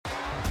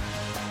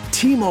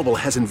T-Mobile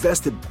has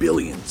invested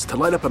billions to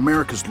light up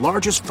America's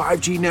largest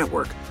 5G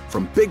network,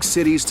 from big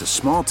cities to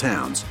small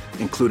towns,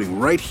 including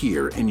right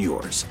here in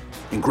yours.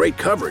 And great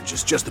coverage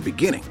is just the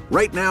beginning.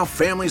 Right now,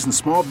 families and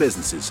small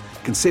businesses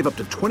can save up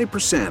to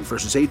 20%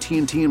 versus AT&T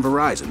and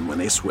Verizon when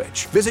they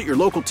switch. Visit your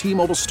local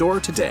T-Mobile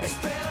store today.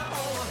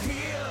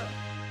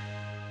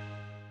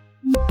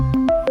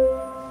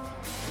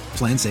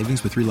 Plan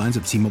savings with 3 lines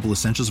of T-Mobile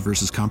Essentials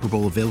versus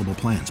comparable available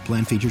plans.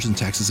 Plan features and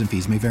taxes and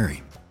fees may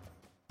vary.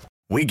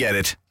 We get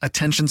it.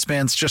 Attention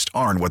spans just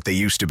aren't what they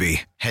used to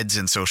be. Heads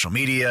in social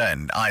media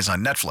and eyes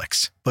on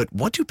Netflix. But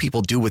what do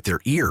people do with their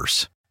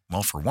ears?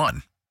 Well, for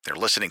one, they're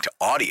listening to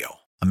audio.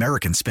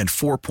 Americans spend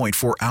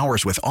 4.4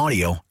 hours with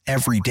audio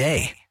every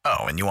day. Oh,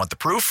 and you want the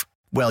proof?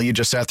 Well, you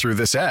just sat through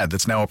this ad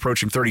that's now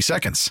approaching 30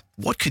 seconds.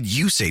 What could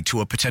you say to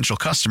a potential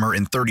customer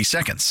in 30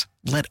 seconds?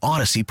 Let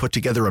Odyssey put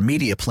together a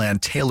media plan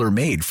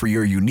tailor-made for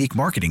your unique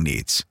marketing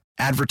needs.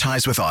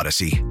 Advertise with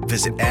Odyssey.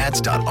 Visit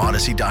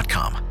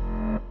ads.odyssey.com.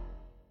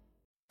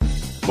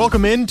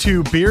 Welcome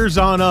into Beers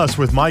on Us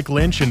with Mike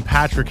Lynch and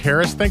Patrick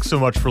Harris. Thanks so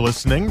much for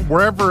listening.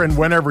 Wherever and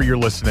whenever you're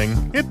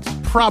listening, it's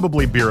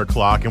probably beer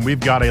o'clock, and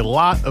we've got a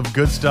lot of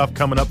good stuff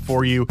coming up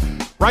for you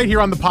right here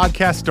on the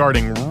podcast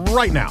starting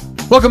right now.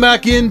 Welcome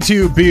back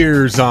into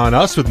Beers on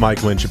Us with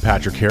Mike Lynch and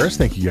Patrick Harris.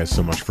 Thank you guys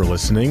so much for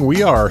listening.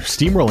 We are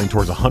steamrolling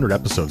towards 100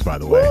 episodes, by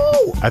the way.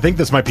 Woo! I think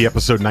this might be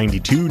episode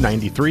 92,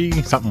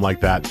 93, something like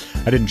that.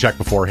 I didn't check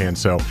beforehand,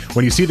 so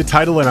when you see the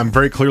title and I'm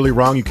very clearly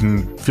wrong, you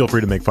can feel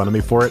free to make fun of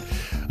me for it.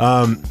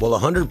 Well,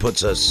 100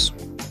 puts us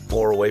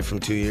 4 away from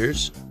 2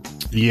 years.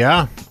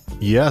 Yeah.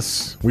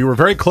 Yes. We were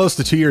very close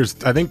to 2 years.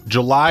 I think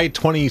July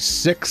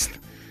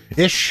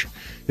 26th-ish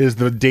is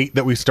the date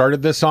that we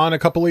started this on a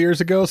couple of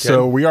years ago. Okay.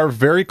 So we are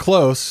very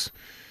close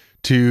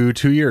to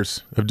 2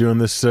 years of doing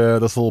this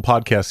this little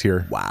podcast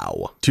here.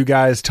 Wow. 2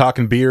 guys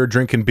talking beer,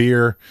 drinking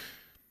beer,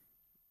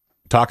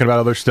 talking about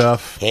other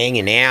stuff.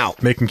 Hanging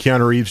out. Making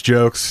Keanu Reeves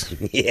jokes.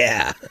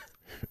 Yeah.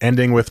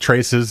 Ending with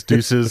traces,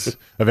 deuces,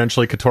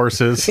 eventually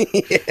catorces.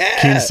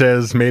 Yeah. Keen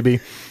says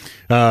maybe.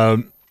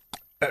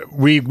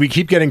 We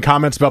keep getting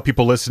comments about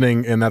people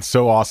listening, and that's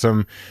so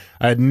awesome.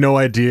 I had no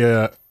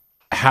idea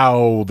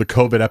how the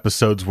COVID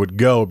episodes would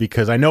go,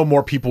 because I know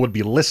more people would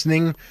be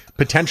listening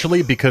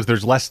potentially because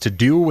there's less to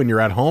do when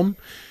you're at home.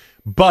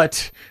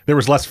 But there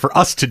was less for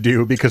us to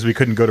do because we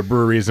couldn't go to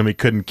breweries and we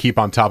couldn't keep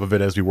on top of it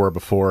as we were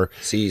before.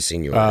 Si,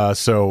 senor.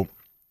 So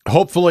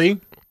hopefully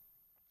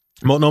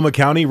Multnomah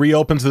County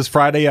reopens this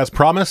Friday as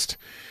promised,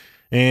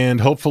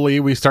 and hopefully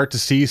we start to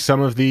see some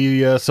of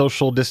the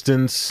social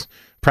distance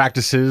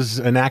practices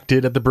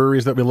enacted at the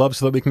breweries that we love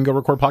so that we can go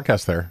record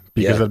podcasts there,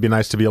 because that'd be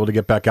nice to be able to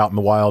get back out in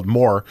the wild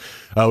more.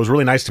 It was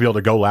really nice to be able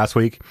to go last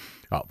week.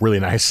 Really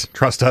nice.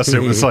 Trust us.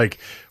 It was like,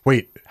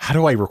 wait, how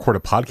do I record a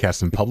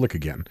podcast in public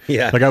again?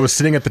 Yeah. Like I was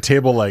sitting at the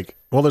table like,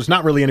 well, there's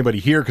not really anybody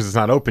here because it's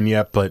not open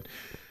yet, but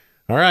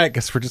all right,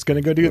 guess we're just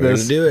going to go do this. We're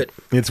going to do it.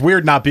 It's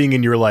weird not being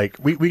in your, like,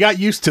 we got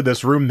used to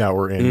this room that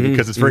we're in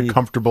because it's very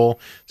comfortable.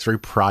 It's very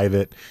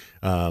private.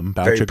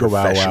 Very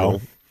professional.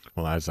 Wow.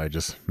 Well, as I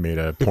just made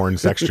a porn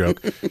sex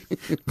joke.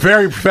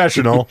 Very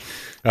professional.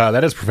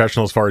 That is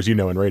professional as far as you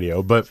know in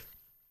radio. But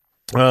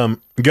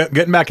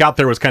getting back out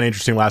there was kind of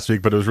interesting last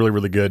week, but it was really,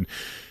 really good.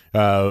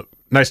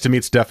 Nice to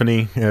meet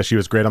Stephanie. She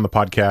was great on the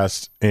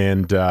podcast,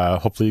 and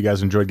hopefully you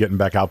guys enjoyed getting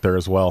back out there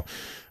as well.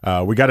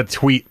 We got a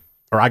tweet,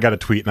 or I got a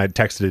tweet, and I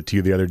texted it to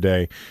you the other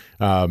day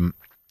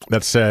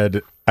that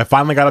said, I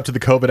finally got up to the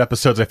COVID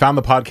episodes. I found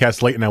the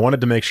podcast late, and I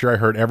wanted to make sure I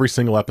heard every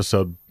single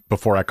episode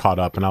before I caught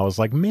up. And I was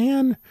like,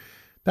 man,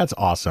 that's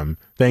awesome.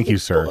 Thank you,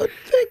 sir.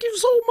 Thank you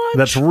so much.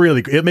 That's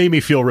really, it made me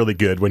feel really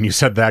good when you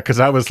said that, because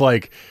I was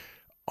like,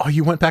 oh,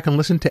 you went back and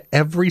listened to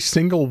every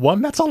single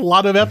one? That's a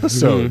lot of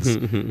episodes.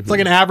 It's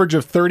like an average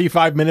of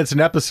 35 minutes an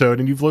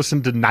episode, and you've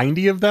listened to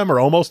 90 of them, or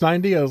almost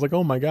 90. I was like,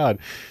 oh my God.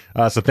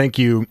 So thank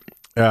you.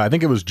 I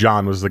think it was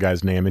John was the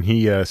guy's name, and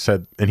he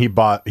said, and he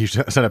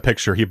sent a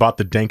picture. He bought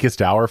the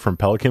Dankest Hour from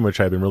Pelican, which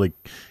I've been really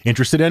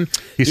interested in.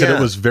 He said it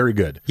was very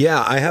good.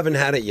 Yeah, I haven't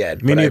had it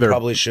yet, Me but neither. I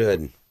probably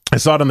should. I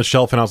saw it on the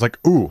shelf, and I was like,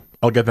 ooh,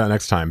 I'll get that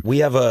next time.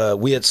 We at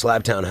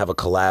Slabtown have a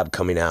collab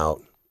coming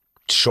out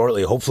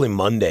shortly, hopefully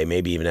Monday,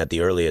 maybe even at the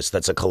earliest.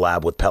 That's a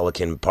collab with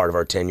Pelican, part of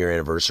our 10-year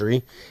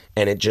anniversary.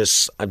 And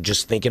I'm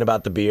just thinking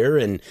about the beer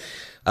and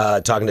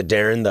talking to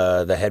Darren,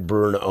 the head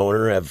brewer and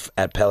owner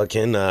at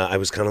Pelican. I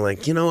was kind of like,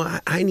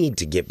 I need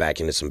to get back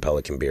into some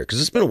Pelican beer, because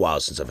it's been a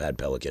while since I've had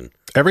Pelican.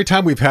 Every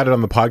time we've had it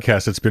on the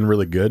podcast, it's been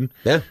really good.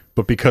 Yeah.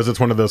 But because it's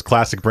one of those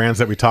classic brands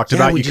that we talked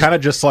about, you kind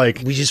of just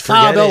like, we just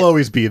forget they'll it.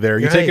 always be there.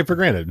 You take it for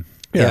granted.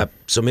 Yeah.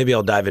 So maybe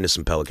I'll dive into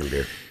some Pelican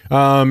beer.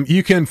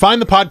 You can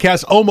find the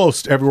podcast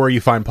almost everywhere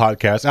you find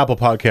podcasts: Apple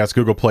Podcasts,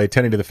 Google Play,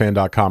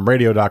 1080thefan.com,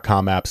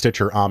 radio.com app,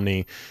 Stitcher,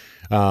 Omni.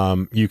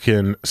 You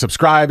can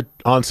subscribe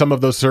on some of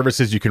those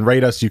services. You can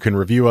rate us. You can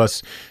review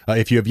us.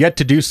 If you have yet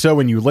to do so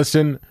and you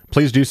listen,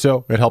 please do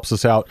so. It helps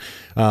us out.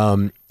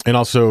 And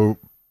also,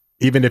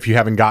 even if you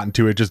haven't gotten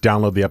to it, just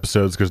download the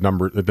episodes, because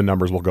the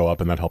numbers will go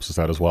up, and that helps us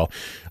out as well.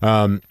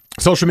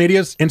 Social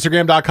medias,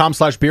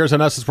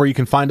 Instagram.com/beersonus is where you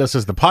can find us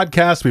as the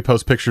podcast. We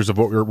post pictures of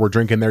what we're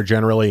drinking there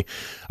generally.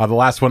 The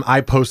last one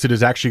I posted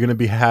is actually going to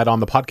be had on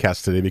the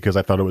podcast today because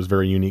I thought it was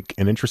very unique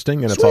and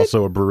interesting. And It's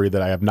also a brewery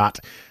that I have not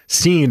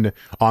seen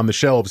on the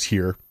shelves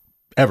here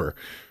ever.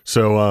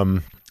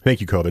 So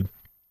thank you, COVID.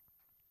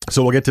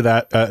 So we'll get to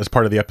that as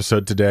part of the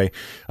episode today.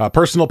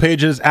 Personal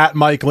pages, at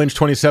Mike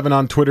Lynch27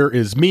 on Twitter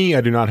is me. I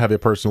do not have a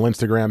personal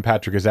Instagram.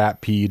 Patrick is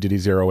at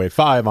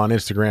PDiddy085 on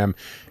Instagram.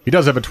 He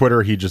does have a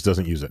Twitter. He just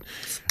doesn't use it.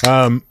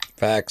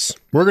 Facts.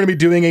 We're going to be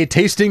doing a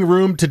tasting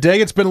room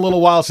today. It's been a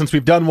little while since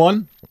we've done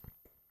one.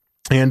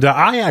 And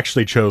I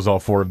actually chose all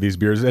 4 of these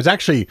beers. It's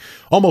actually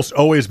almost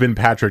always been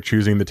Patrick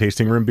choosing the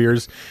tasting room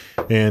beers.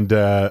 And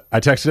I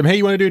texted him, hey,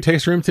 you want to do a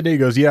tasting room today? He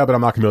goes, yeah, but I'm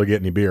not going to be able to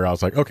get any beer. I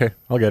was like, okay,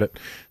 I'll get it.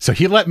 So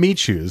he let me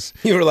choose.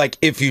 You were like,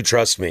 if you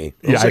trust me.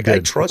 I did. I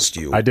trust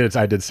you. I did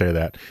say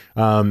that.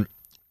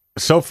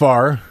 So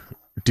far,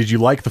 did you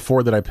like the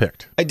 4 that I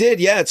picked? I did,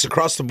 yeah. It's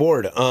across the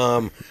board.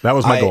 That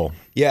was my goal.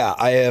 Yeah,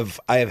 I have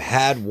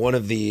had one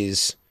of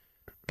these.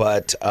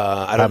 But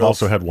I've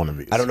also had one of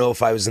these. I don't know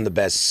if I was in the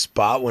best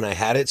spot when I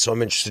had it, so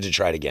I'm interested to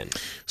try it again.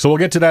 So we'll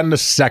get to that in a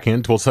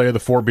second. We'll tell you the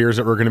 4 beers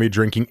that we're going to be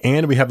drinking,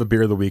 and we have a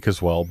beer of the week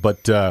as well.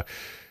 But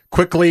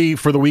quickly,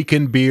 for the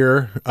weekend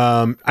beer,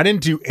 I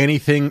didn't do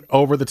anything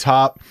over the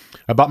top.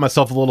 I bought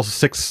myself a little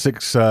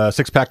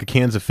six-pack of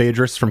cans of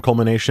Phaedrus from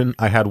Culmination.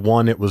 I had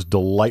one. It was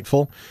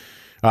delightful.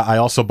 I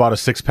also bought a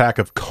 6-pack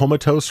of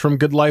Comatose from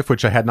Good Life,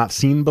 which I had not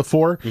seen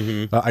before.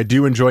 Mm-hmm. I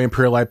do enjoy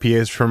Imperial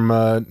IPAs from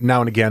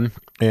now and again,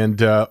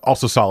 and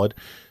also solid.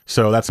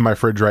 So that's in my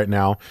fridge right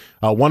now.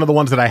 One of the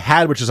ones that I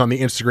had, which is on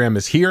the Instagram,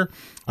 is here.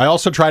 I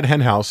also tried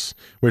Hen House,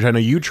 which I know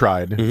you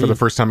tried for the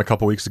first time a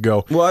couple weeks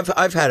ago. Well,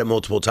 I've had it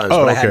multiple times,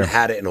 but I hadn't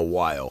had it in a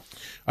while.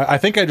 I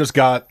think I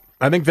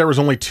think there was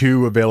only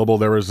 2 available.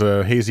 There was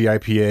a hazy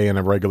IPA and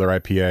a regular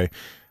IPA.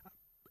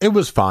 It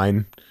was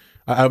fine.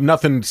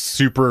 Nothing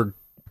super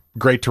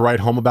great to write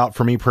home about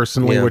for me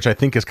personally, which I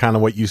think is kind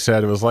of what you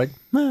said. It was like,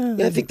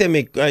 I think they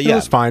make, it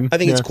was fine. I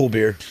think it's cool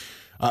beer.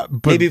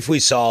 But maybe if we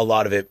saw a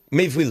lot of it,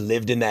 maybe if we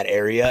lived in that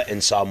area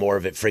and saw more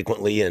of it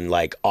frequently and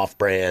like off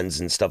brands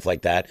and stuff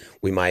like that,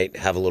 we might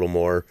have a little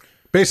more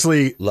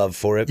basically love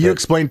for it. You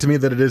explained to me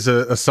that it is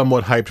a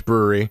somewhat hyped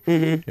brewery.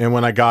 Mm-hmm. And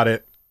when I got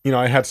it,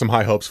 I had some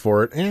high hopes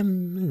for it,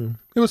 and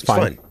it was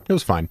fine. It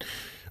was fine.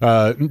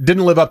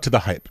 Didn't live up to the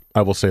hype,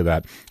 I will say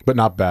that, but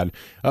not bad.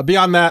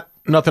 Beyond that,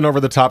 nothing over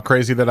the top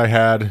crazy that I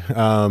had.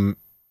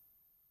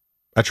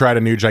 I tried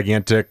a new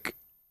gigantic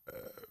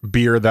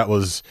beer that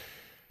was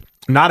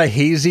not a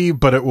hazy,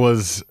 but it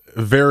was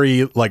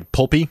very like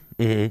pulpy,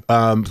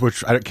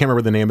 which I can't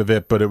remember the name of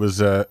it, but it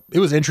was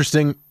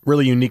interesting,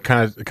 really unique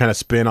kind of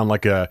spin on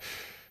like a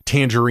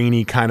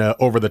tangerine-y kind of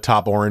over the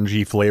top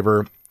orangey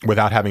flavor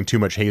without having too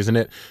much haze in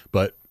it.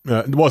 But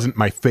it wasn't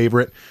my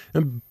favorite.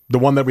 And the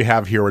one that we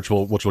have here, which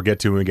we'll get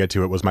to when we get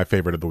to it, was my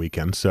favorite of the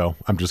weekend. So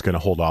I'm just going to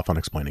hold off on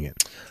explaining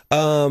it.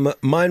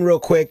 Mine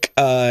real quick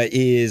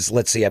is,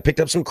 let's see, I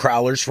picked up some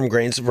Crowlers from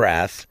Grains of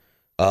Wrath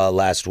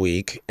last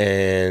week,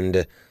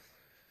 and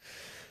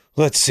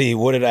let's see,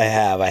 what did I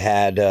have? I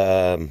had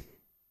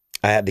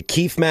the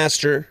Keef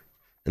Master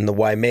and the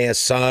Waimea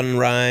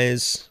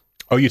Sunrise.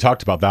 Oh, you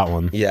talked about that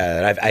one.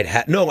 Yeah, I'd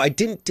had. No, I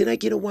didn't. Did I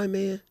get a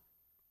Waimea?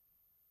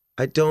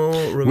 I don't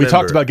remember. We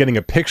talked about getting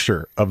a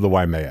picture of the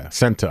Waimea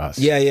sent to us.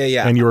 Yeah.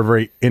 And you were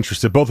very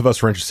interested. Both of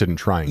us were interested in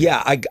trying it.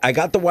 Yeah, I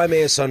got the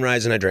Waimea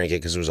Sunrise and I drank it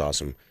because it was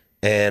awesome.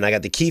 And I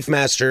got the Keef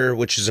Master,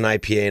 which is an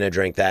IPA, and I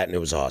drank that and it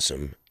was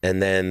awesome.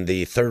 And then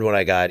the third one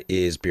I got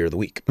is Beer of the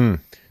Week.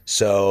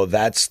 So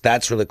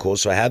that's really cool.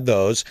 So I had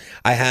those.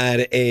 I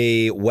had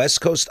a West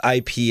Coast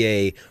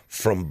IPA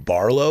from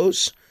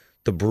Barlow's,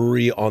 the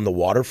brewery on the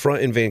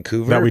waterfront in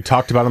Vancouver. That we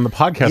talked about on the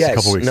podcast a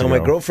couple weeks ago. Now,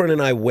 my girlfriend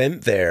and I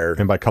went there.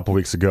 And by a couple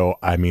weeks ago,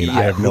 I mean,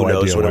 I have no idea.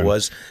 Who knows when it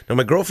was. Now,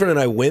 my girlfriend and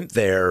I went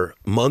there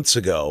months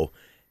ago,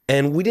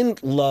 and we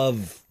didn't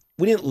love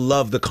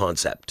the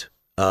concept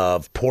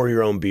of pour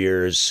your own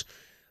beers.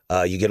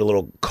 You get a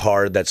little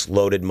card that's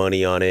loaded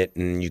money on it,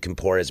 and you can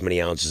pour as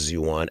many ounces as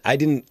you want. I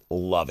didn't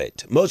love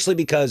it, mostly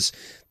because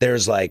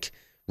there's like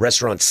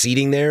restaurant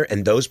seating there,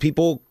 and those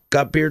people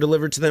got beer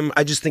delivered to them.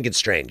 I just think it's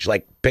strange.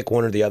 Like, pick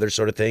one or the other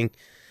sort of thing.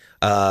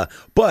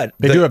 But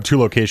they do have 2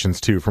 locations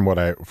too, from what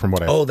I.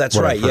 Oh, that's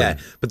right. Yeah,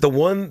 but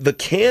the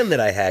can that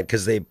I had,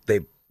 because they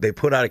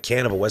put out a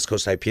can of a West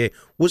Coast IPA,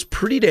 was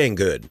pretty dang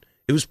good.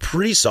 It was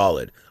pretty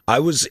solid. I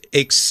was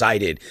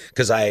excited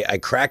because I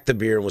cracked the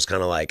beer and was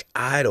kind of like,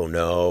 I don't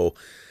know.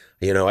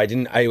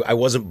 I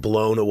wasn't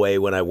blown away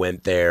when I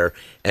went there.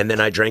 And then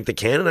I drank the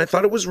can and I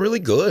thought it was really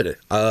good,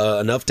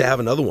 enough to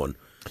have another one.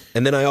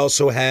 And then I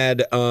also had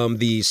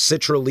the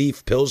Citra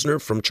Leaf Pilsner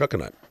from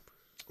Chuckanut.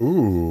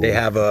 Ooh. They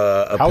have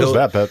a How was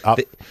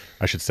that?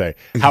 I should say,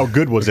 how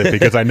good was it?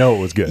 Because I know it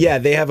was good. Yeah,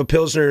 they have a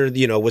Pilsner,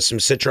 with some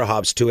Citra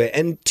hops to it.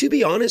 And to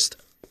be honest,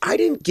 I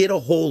didn't get a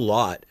whole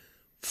lot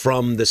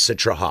from the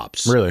Citra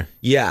hops. Really?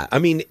 Yeah. I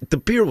mean, the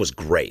beer was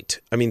great.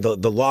 I mean, the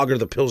lager,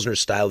 the Pilsner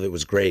style of it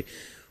was great.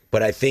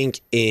 But I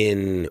think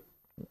in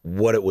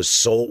what it's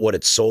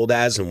sold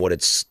as and what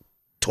it's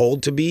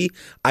told to be,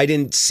 I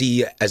didn't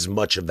see as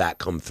much of that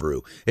come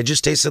through. It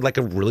just tasted like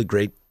a really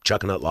great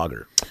Chuckanut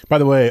lager. By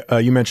the way,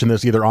 you mentioned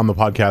this either on the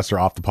podcast or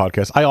off the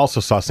podcast. I also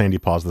saw Sandy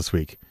Paws this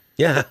week.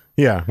 Yeah.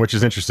 Yeah, which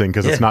is interesting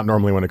because it's not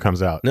normally when it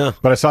comes out. No.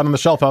 But I saw it on the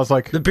shelf. I was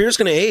like... The beer's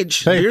going to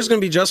age. Hey. The beer's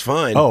going to be just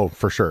fine. Oh,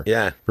 for sure.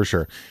 Yeah. For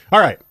sure. All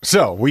right.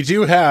 So we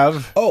do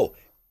have... Oh,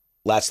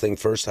 last thing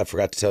first, I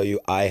forgot to tell you,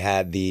 I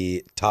had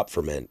the Top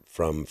Ferment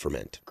from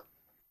Ferment.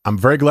 I'm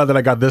very glad that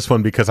I got this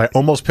one because I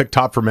almost picked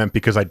Top Ferment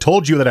because I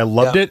told you that I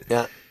loved it.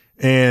 Yeah.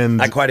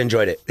 And I quite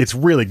enjoyed it. It's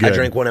really good. I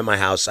drank one at my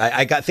house.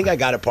 I think I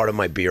got a part of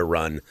my beer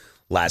run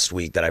last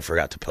week that I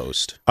forgot to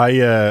post. I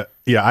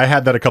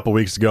had that a couple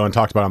weeks ago and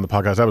talked about it on the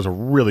podcast. That was a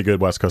really good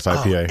West Coast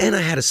IPA. And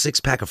I had a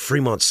 6-pack of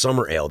Fremont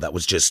Summer Ale that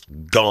was just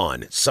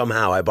gone.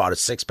 Somehow I bought a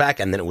 6-pack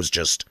and then it was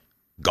just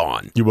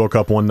gone. You woke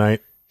up one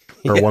night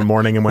or one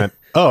morning and went,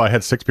 oh, I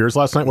had 6 beers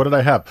last night. What did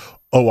I have?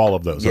 Oh, all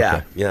of those. Yeah,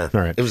 okay. yeah.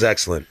 All right. It was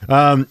excellent.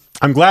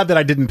 I'm glad that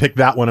I didn't pick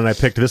that one and I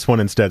picked this one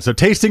instead. So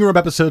tasting room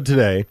episode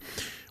today,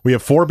 we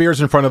have 4 beers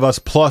in front of us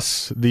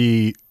plus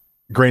the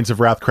Grains of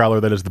Wrath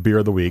Crowler that is the beer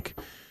of the week.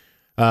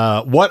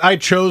 What I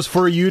chose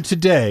for you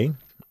today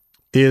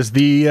is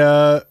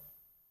the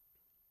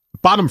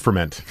Bottom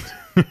Ferment.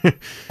 From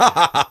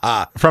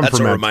That's Ferment.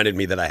 what reminded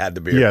me that I had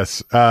the beer.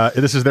 Yes.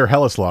 This is their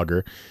Hellas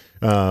Lager,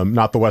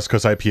 not the West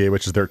Coast IPA,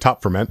 which is their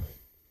Top Ferment.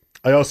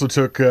 I also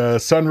took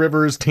Sun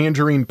River's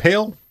Tangerine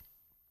Pale,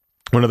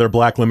 one of their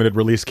black limited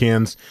release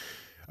cans.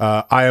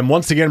 I am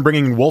once again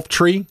bringing Wolf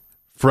Tree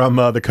from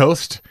the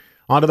coast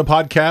onto the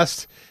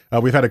podcast.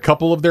 We've had a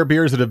couple of their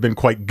beers that have been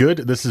quite good.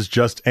 This is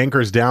just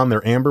Anchors Down,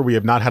 their amber. We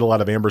have not had a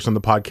lot of ambers on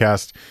the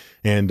podcast,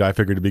 and I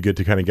figured it'd be good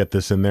to kind of get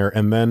this in there.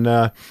 And then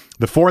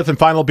the fourth and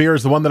final beer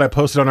is the one that I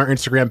posted on our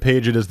Instagram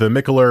page. It is the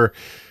Mikkeller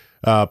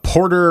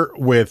Porter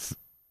with,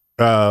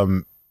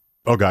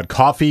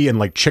 coffee and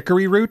like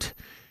chicory root.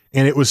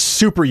 And it was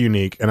super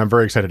unique, and I'm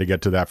very excited to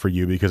get to that for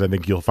you because I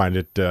think you'll find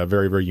it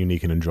very, very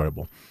unique and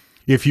enjoyable.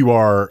 If you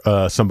are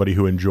somebody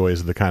who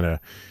enjoys the kind of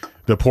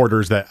the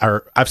porters that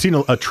are, I've seen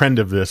a trend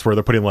of this where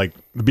they're putting like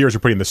the beers are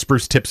putting the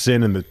spruce tips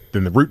in and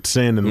the roots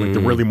in and like the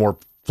really more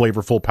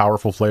flavorful,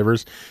 powerful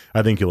flavors.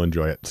 I think you'll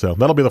enjoy it. So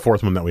that'll be the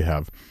fourth one that we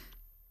have.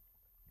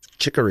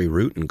 Chicory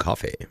root and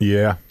coffee.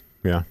 Yeah,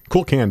 yeah,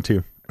 cool can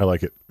too. I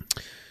like it.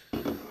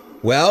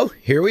 Well,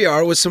 here we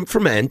are with some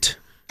Ferment.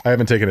 I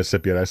haven't taken a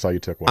sip yet. I saw you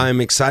took one. I'm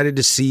excited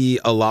to see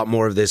a lot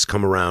more of this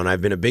come around.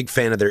 I've been a big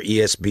fan of their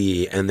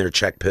ESB and their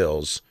Czech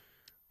Pils.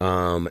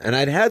 And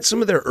I'd had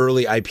some of their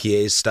early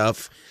IPA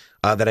stuff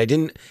that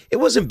it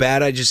wasn't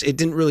bad. It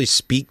didn't really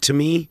speak to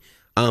me.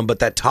 But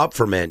that Top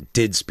Ferment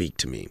did speak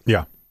to me.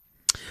 Yeah.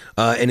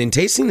 And in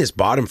tasting this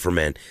Bottom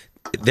Ferment,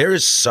 there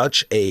is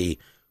such a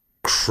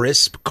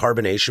crisp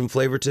carbonation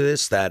flavor to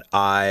this that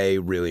I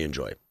really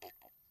enjoy.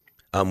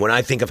 When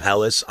I think of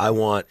Hellas,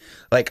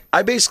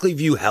 I basically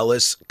view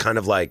Hellas kind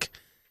of like,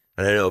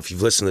 I don't know if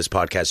you've listened to this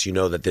podcast, you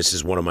know that this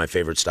is one of my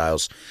favorite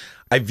styles.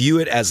 I view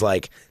it as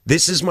like,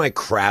 this is my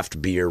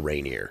craft beer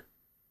Rainier.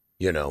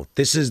 You know,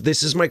 this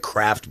is my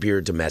craft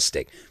beer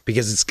domestic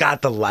because it's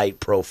got the light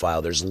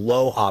profile. There's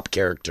low hop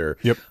character.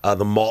 Yep.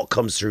 The malt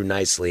comes through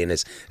nicely. And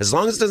as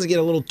long as it doesn't get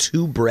a little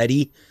too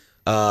bready,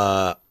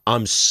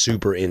 I'm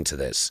super into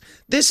this.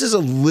 This is a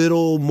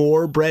little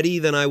more bready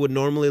than I would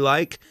normally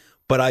like.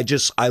 But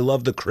I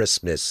love the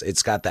crispness.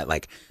 It's got that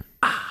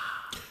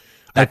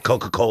that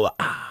Coca-Cola.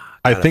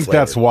 I think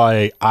that's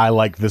why I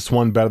like this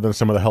one better than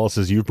some of the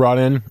Hellas's you've brought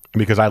in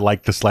because I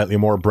like the slightly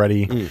more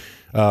bready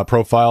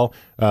profile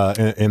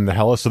in the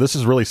Hellas. So this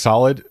is really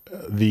solid.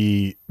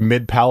 The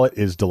mid palate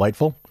is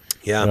delightful.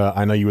 Yeah,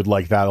 I know you would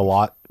like that a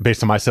lot.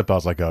 Based on my sip, I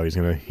was like, oh, he's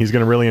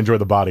gonna really enjoy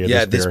the body of this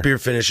beer. Yeah, this beer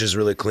finish is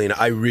really clean.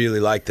 I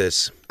really like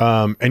this.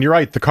 And you're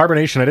right, the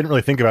carbonation, I didn't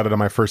really think about it on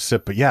my first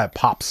sip, but yeah, it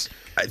pops.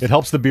 It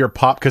helps the beer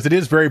pop because it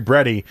is very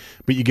bready,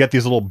 but you get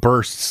these little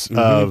bursts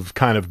of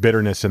kind of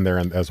bitterness in there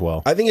as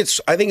well. I think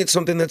it's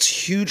something that's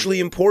hugely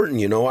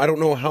important. You know, I don't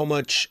know how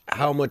much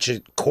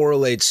it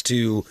correlates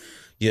to,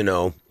 you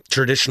know,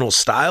 traditional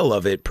style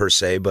of it per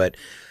se, but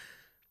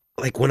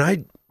like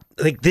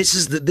this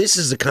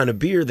is the kind of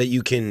beer that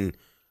you can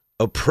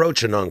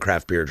approach a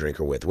non-craft beer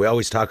drinker with. We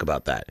always talk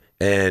about that,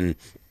 and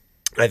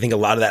I think a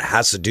lot of that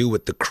has to do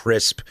with the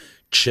crisp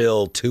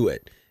chill to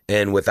it,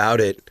 and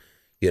without it,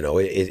 you know,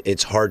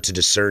 it's hard to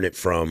discern it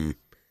from,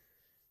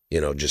 you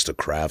know, just a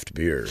craft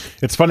beer.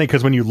 It's funny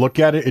because when you look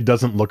at it, it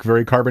doesn't look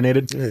very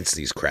carbonated. It's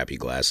these crappy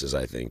glasses,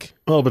 I think.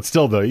 Oh, but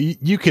still, though,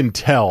 you can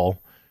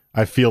tell.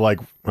 I feel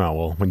like,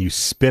 well, when you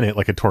spin it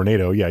like a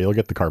tornado, yeah, you'll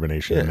get the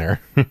carbonation in there.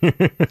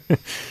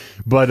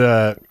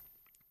 But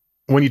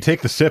when you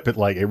take the sip, it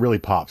really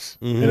pops,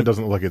 and it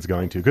doesn't look like it's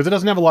going to because it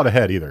doesn't have a lot of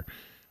head either,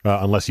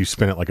 unless you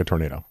spin it like a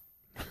tornado.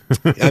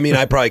 I mean,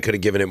 I probably could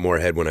have given it more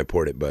head when I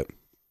poured it, but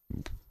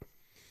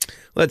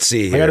let's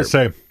see here. I gotta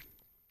say,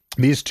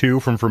 these two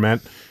from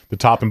Ferment, the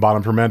top and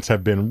bottom Ferments,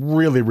 have been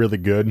really, really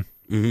good.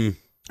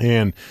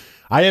 And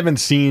I haven't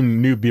seen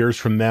new beers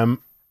from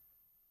them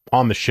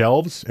on the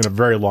shelves in a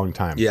very long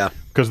time. Yeah.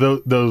 Because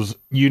those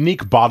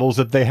unique bottles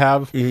that they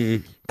have,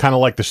 kind of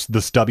like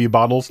the stubby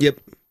bottles. Yep.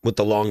 with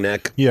the long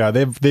neck. Yeah,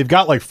 they've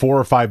got like 4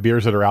 or 5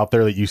 beers that are out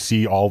there that you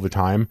see all the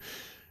time,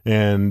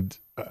 and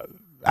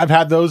I've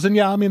had those, and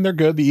yeah, I mean they're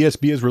good. The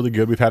ESB is really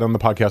good. We've had it on the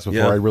podcast before.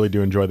 Yeah. I really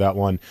do enjoy that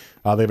one.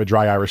 They have a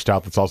dry Irish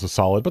stout that's also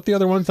solid, but the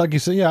other ones, like you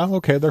say, yeah,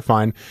 okay, they're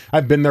fine.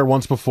 I've been there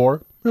once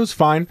before. It was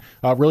fine.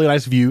 Really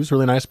nice views,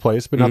 really nice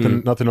place, but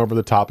nothing over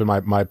the top in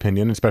my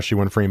opinion, especially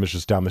when Freem is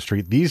just down the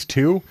street. These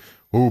two,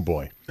 oh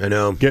boy, I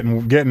know,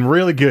 getting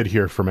really good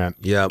here, Ferment.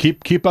 Yeah,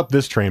 keep up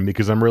this train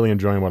because I'm really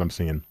enjoying what I'm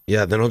seeing.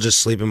 Yeah, then I'll just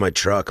sleep in my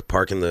truck,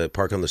 park on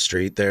the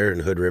street there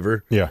in Hood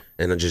River. Yeah,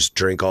 and I'll just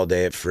drink all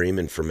day at Freem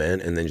and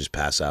ferment, and then just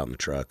pass out in the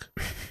truck.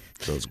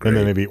 So it's great. And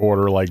then maybe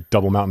order like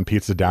double mountain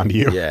pizza down to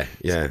you. Yeah.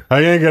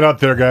 I can't get up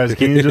there, guys.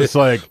 Can you just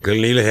like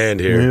gonna need a hand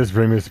here? Can you just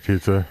bring me some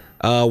pizza?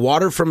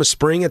 Water from a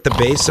spring at the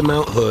base of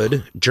Mount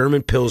Hood,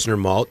 German Pilsner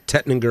malt,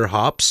 Tettnanger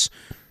hops.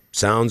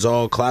 Sounds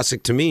all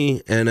classic to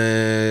me, and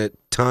a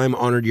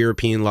time-honored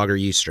European lager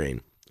yeast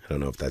strain. I don't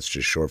know if that's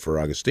just short for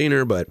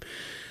Augustiner, but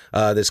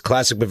this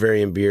classic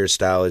Bavarian beer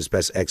style is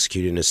best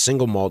executed in a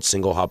single malt,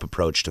 single hop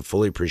approach to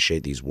fully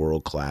appreciate these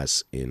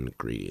world-class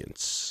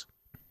ingredients.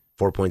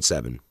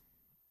 4.7.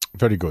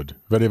 Very good.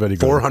 Very, very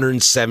good.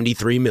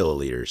 473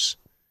 milliliters.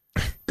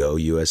 Go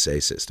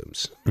USA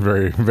Systems.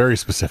 Very, very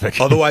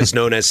specific. Otherwise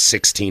known as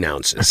 16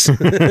 ounces.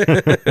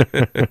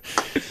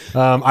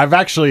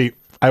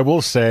 I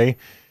will say,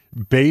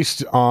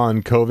 based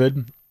on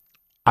COVID,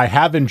 I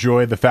have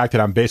enjoyed the fact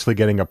that I'm basically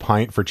getting a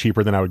pint for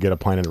cheaper than I would get a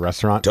pint in a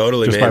restaurant.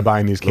 Totally, just man. by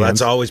buying these cans. Well,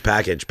 that's always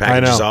package.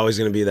 Package is always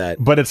going to be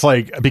that. But it's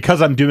like,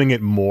 because I'm doing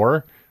it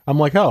more, I'm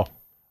like, oh,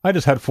 I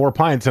just had 4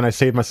 pints and I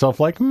saved myself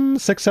like $6,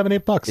 $7,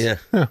 $8.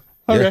 Yeah.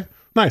 Okay. Yeah.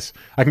 Nice.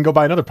 I can go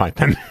buy another pint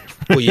then.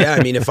 Well, yeah.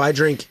 I mean, if I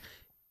drink,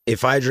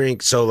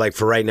 so like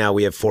for right now,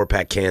 we have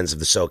 4-pack cans of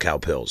the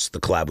SoCal Pills, the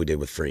collab we did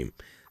with Freem.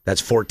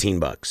 That's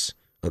 $14.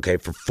 Okay,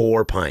 for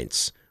 4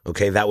 pints.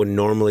 Okay, that would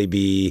normally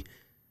be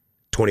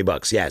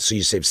 $20. Yeah, so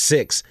you save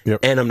 6,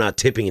 and I'm not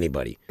tipping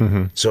anybody.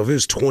 Mm-hmm. So if it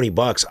was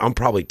 $20, I'm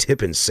probably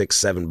tipping $6,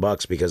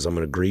 $7 because I'm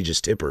an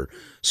egregious tipper.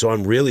 So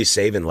I'm really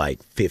saving like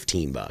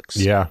 $15.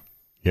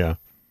 Yeah.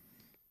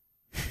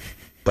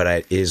 But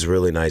it is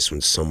really nice when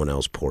someone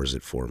else pours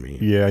it for me.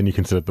 Yeah, and you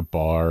can sit at the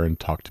bar and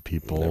talk to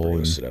people. Never gonna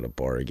and sit at a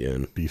bar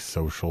again. Be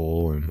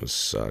social. And this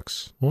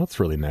sucks. Well, that's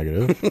really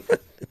negative.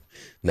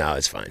 No,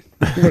 it's fine.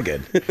 We're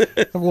good.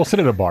 We'll sit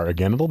at a bar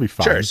again. It'll be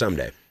fine. Sure,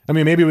 someday. I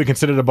mean, maybe we can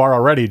sit at a bar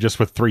already just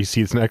with 3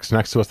 seats next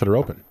to us that are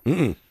open.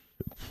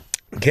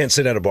 Can't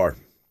sit at a bar.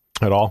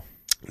 At all?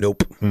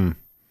 Nope. I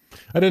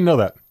didn't know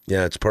that.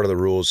 Yeah, it's part of the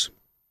rules.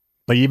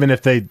 Like even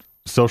if they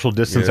social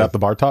distance at the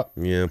bar top?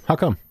 Yeah. How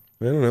come?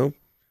 I don't know.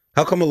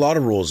 How come a lot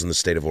of rules in the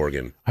state of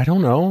Oregon? I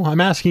don't know. I'm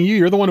asking you.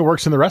 You're the one who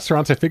works in the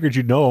restaurants. I figured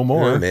you'd know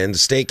more. Yeah, man, the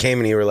state came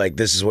and you were like,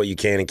 this is what you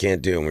can and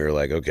can't do. And we were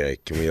like, okay,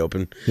 can we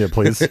open? Yeah,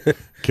 please.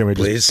 Can we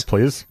just...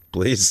 Please?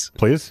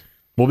 Please?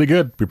 We'll be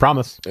good. We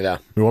promise. Yeah.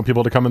 We want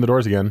people to come in the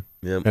doors again.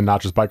 Yeah. And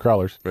not just buy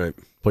crawlers. Right.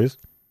 Please?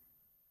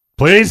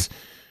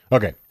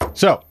 Okay.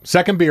 So,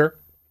 second beer.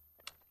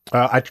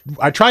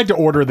 I tried to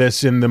order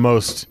this in the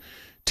most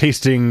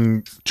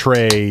tasting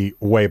tray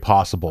way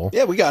possible.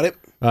 Yeah, we got it.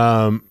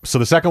 So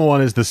the second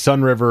one is the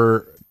Sun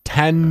River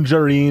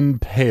Tangerine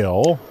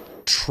Pale.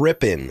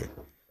 Trippin'.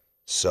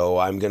 So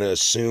I'm going to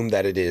assume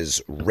that it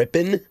is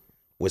rippin'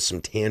 with some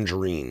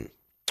tangerine.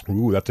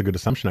 Ooh, that's a good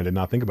assumption. I did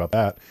not think about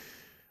that.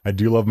 I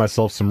do love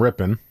myself some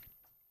rippin'.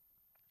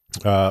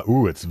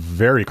 It's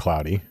very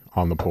cloudy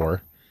on the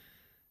pour.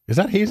 Is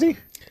that hazy?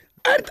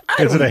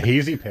 Is it a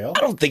hazy pale?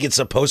 I don't think it's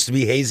supposed to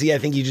be hazy. I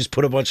think you just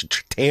put a bunch of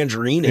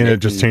tangerine in it. And it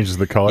just changes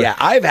the color? Yeah,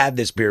 I've had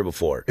this beer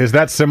before. Is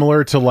that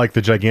similar to like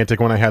the gigantic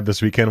one I had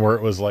this weekend where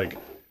it was like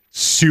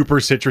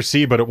super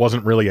citrusy, but it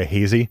wasn't really a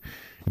hazy,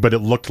 but it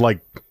looked like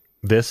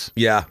this?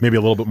 Yeah. Maybe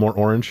a little bit more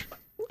orange?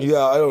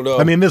 Yeah, I don't know.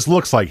 I mean, this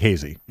looks like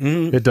hazy.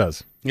 Mm-hmm. It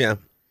does. Yeah.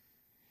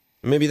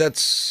 Maybe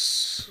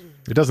that's...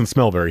 It doesn't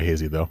smell very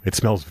hazy, though. It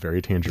smells very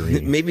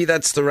tangerine. Maybe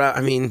that's the route.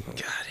 I mean,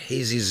 God,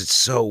 hazies, it's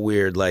so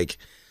weird. Like...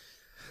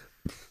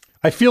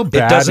 I feel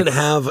bad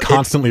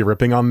constantly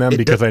ripping on them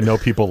because I know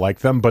people like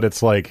them, but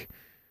it's like,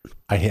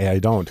 I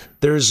don't.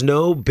 There's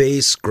no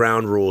base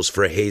ground rules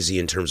for a hazy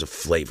in terms of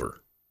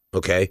flavor,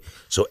 okay?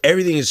 So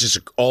everything is just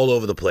all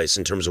over the place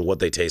in terms of what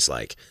they taste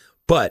like.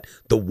 But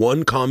the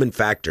one common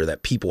factor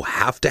that people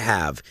have to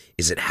have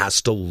is it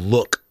has to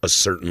look a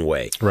certain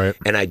way. Right.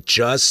 And I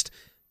just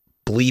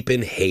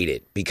bleeping hate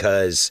it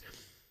because...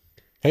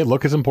 Hey,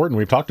 look is important.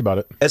 We've talked about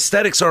it.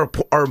 Aesthetics are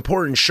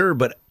important, sure,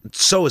 but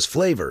so is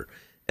flavor.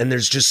 And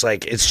there's just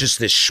like, it's just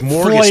this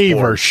smorgasbord.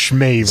 Flavor,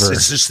 schmaver.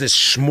 It's just this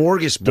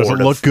smorgasbord. Does it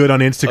look good on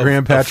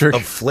Instagram, Patrick?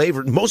 Of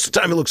flavor. Most of the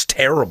time it looks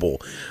terrible.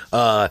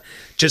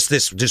 Just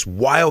this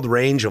wild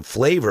range of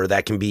flavor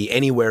that can be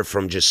anywhere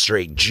from just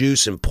straight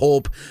juice and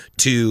pulp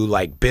to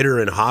like bitter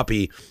and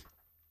hoppy.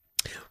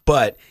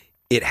 But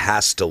it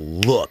has to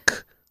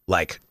look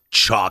like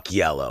chalk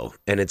yellow.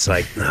 And it's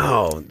like,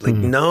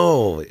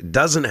 no, it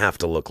doesn't have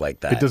to look like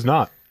that. It does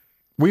not.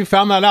 We've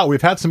found that out.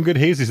 We've had some good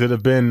hazies that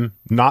have been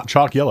not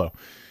chalk yellow.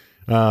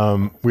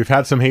 We've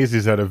had some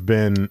hazies that have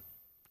been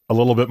a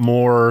little bit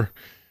more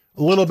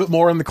a little bit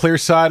more on the clear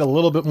side, a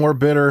little bit more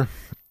bitter.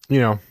 You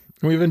know,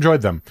 we've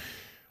enjoyed them.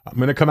 I'm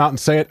going to come out and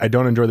say it. I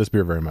don't enjoy this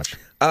beer very much.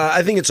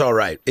 I think it's all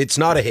right. It's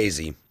not a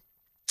hazy.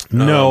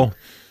 No.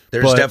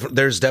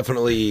 There's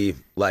definitely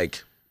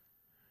like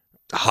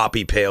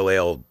hoppy pale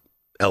ale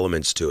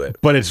elements to it.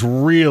 But it's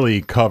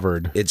really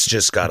covered. It's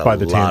just got a by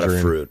the lot tangerine.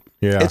 of fruit.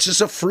 Yeah. It's just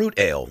a fruit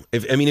ale.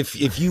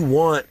 If you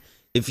want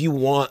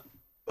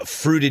a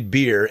fruited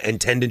beer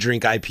and tend to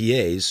drink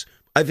IPAs,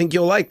 I think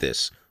you'll like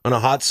this. On a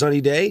hot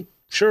sunny day,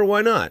 sure,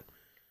 why not?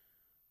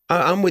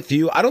 I'm with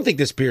you. I don't think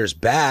this beer is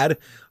bad.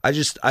 I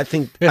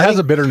think it has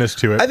a bitterness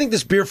to it. I think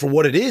this beer for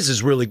what it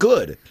is really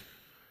good.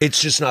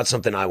 It's just not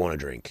something I want to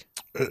drink.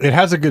 It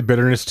has a good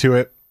bitterness to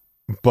it,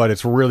 but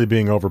it's really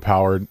being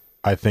overpowered,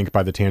 I think,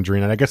 by the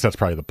tangerine. And I guess that's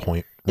probably the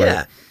point.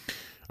 Right?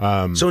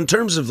 Yeah. So in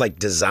terms of like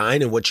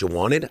design and what you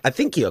wanted, I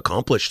think you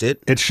accomplished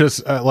it. It's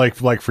just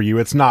like for you,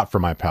 it's not for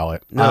my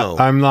palate. No.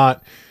 I'm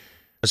not.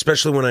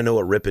 Especially when I know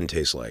what Ripon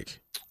tastes like.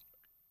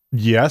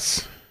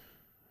 Yes.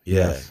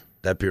 Yeah. Yes.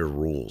 That beer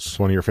rules. It's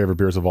one of your favorite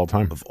beers of all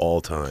time. Of all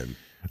time.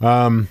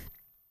 I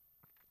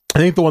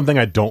think the one thing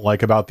I don't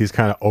like about these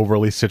kind of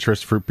overly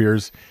citrus fruit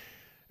beers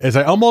is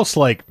I almost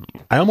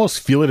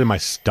feel it in my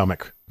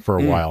stomach for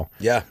a while.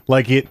 Yeah.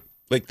 Like the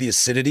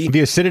acidity. The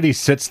acidity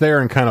sits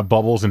there and kind of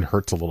bubbles and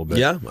hurts a little bit.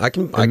 Yeah, I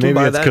can maybe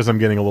buy it's that. because I'm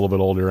getting a little bit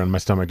older and my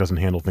stomach doesn't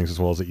handle things as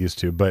well as it used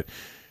to. But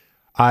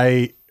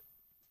it's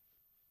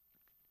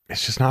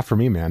just not for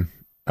me, man.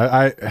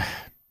 I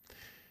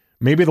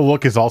maybe the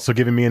look is also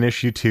giving me an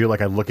issue too.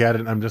 Like I look at it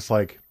and I'm just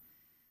like,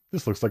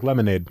 this looks like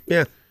lemonade.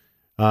 Yeah.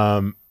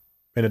 And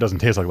it doesn't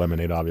taste like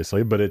lemonade,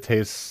 obviously, but it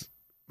tastes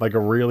like a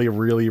really,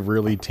 really,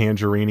 really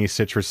tangerine-y,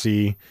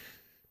 citrusy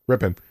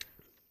Ripon.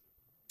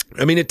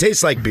 I mean, it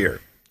tastes like beer.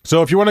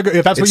 So if you want to go,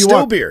 if that's what It's you still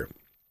want, beer.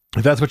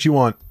 if that's what you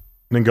want,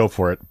 then go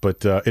for it.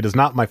 But it is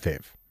not my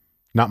fave.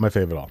 Not my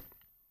fave at all.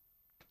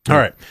 All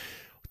right.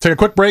 Take a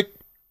quick break.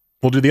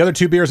 We'll do the other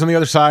two beers on the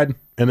other side,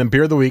 and then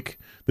beer of the week.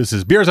 This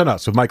is Beers on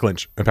Us with Mike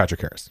Lynch and Patrick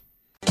Harris.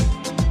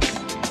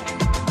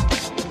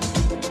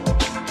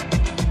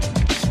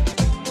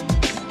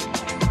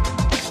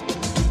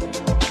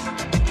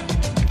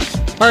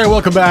 All right,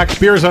 welcome back.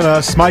 Beers on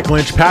Us, Mike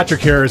Lynch,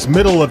 Patrick Harris,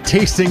 middle of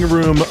Tasting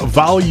Room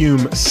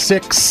Volume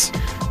 6.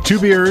 2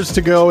 beers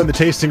to go in the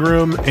tasting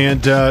room,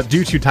 and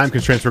due to time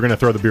constraints, we're going to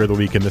throw the beer of the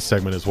week in this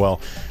segment as well.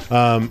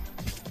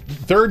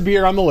 Third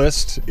beer on the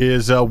list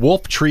is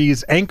Wolf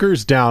Tree's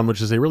Anchors Down,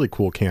 which is a really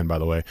cool can, by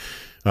the way.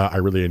 I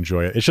really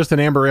enjoy it. It's just an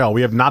amber ale.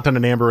 We have not done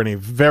an amber in a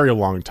very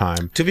long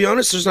time. To be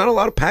honest, there's not a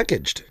lot of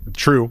packaged.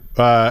 True.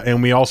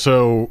 And we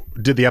also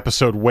did the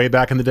episode way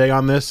back in the day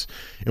on this,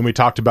 and we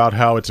talked about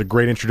how it's a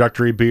great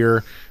introductory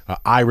beer.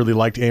 I really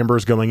liked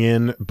ambers going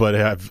in, but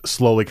have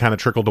slowly kind of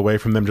trickled away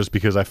from them just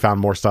because I found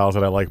more styles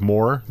that I like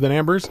more than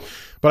ambers.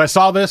 But I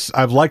saw this.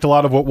 I've liked a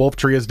lot of what Wolf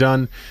Tree has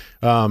done.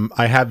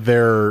 I had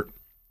their...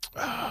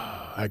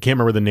 I can't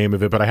remember the name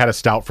of it, but I had a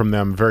stout from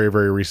them very,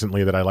 very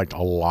recently that I liked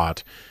a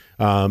lot.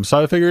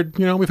 So I figured,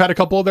 we've had a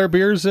couple of their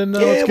beers, and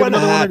let's give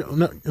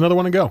another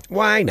one to go.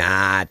 Why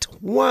not?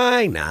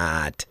 Why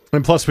not?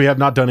 And plus, we have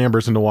not done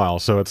ambers in a while,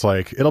 so it's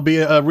like it'll be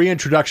a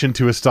reintroduction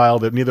to a style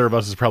that neither of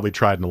us has probably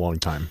tried in a long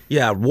time.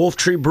 Yeah, Wolf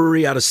Tree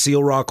Brewery out of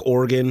Seal Rock,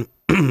 Oregon,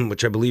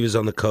 which I believe is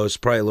on the coast,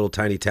 probably a little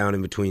tiny town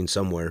in between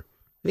somewhere.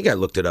 I think I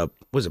looked it up.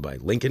 Was it by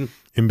Lincoln?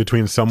 In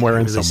between somewhere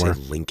and somewhere.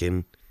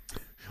 Lincoln.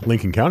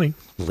 Lincoln County.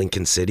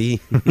 Lincoln City.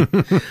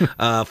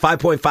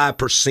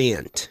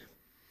 5.5%.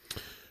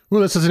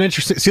 Well, this is an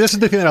interesting... See, this is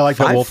the thing that I like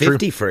about Wolf Tree.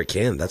 $5.50 for a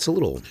can. That's a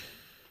little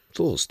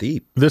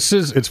steep. It's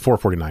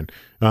 $4.49.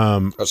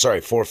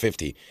 Sorry,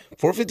 $4.50.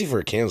 $4.50 for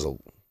a can is a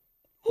little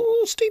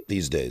steep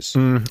these days.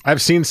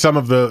 I've seen some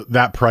of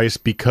that price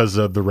because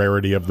of the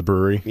rarity of the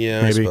brewery.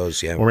 Yeah, maybe. I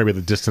suppose, yeah. Or maybe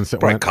the distance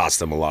that probably went. cost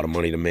them a lot of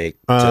money to make,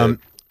 to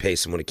pay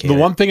someone a can. The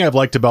one thing I've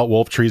liked about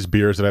Wolf Tree's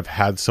beers that I've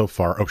had so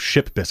far...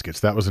 Ship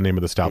Biscuits. That was the name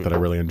of the stout that I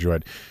really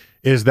enjoyed.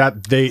 Is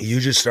that you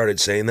just started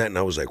saying that, and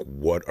I was like,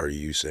 what are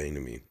you saying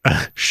to me?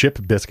 Ship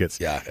Biscuits.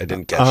 Yeah, I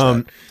didn't catch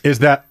that. Is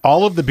that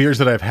all of the beers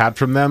that I've had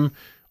from them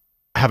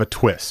have a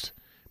twist.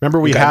 Remember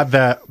we had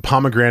that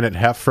pomegranate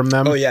heft from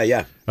them? Oh,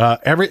 yeah.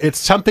 It's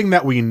something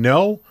that we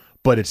know,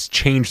 but it's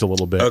changed a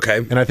little bit. Okay.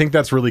 And I think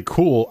that's really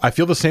cool. I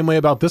feel the same way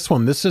about this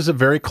one. This is a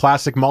very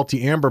classic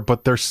malty amber,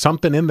 but there's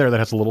something in there that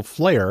has a little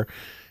flair,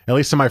 at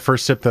least in my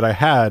first sip that I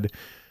had,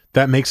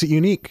 that makes it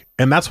unique.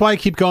 And that's why I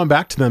keep going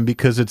back to them,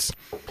 because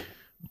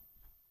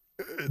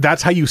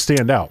that's how you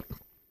stand out.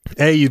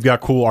 A, you've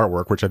got cool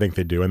artwork, which I think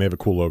they do, and they have a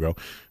cool logo.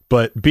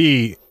 But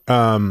B,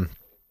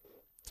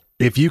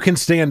 if you can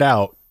stand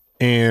out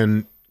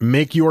and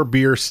make your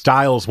beer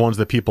styles ones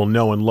that people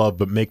know and love,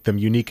 but make them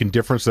unique and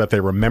different so that they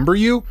remember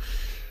you,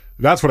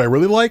 that's what I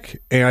really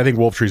like. And I think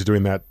Wolf Tree's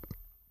doing that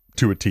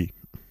to a T.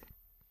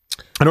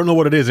 I don't know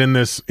what it is in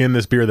this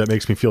beer that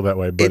makes me feel that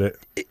way, but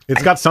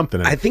it's got something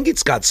in it. I think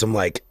it's got some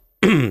like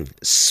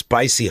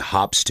spicy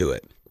hops to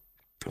it.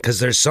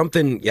 Because there's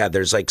something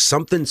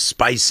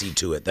spicy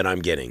to it that I'm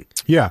getting.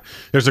 Yeah.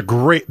 There's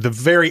the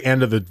very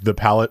end of the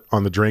palate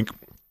on the drink,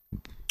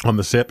 on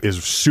the sip,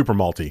 is super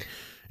malty.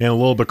 and a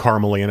little bit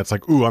caramely, and it's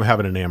like, ooh, I'm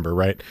having an amber,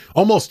 right?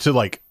 Almost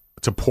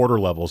to porter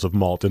levels of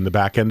malt in the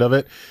back end of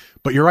it.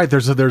 But you're right.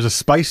 There's a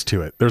spice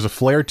to it. There's a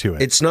flair to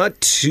it. It's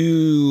not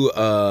too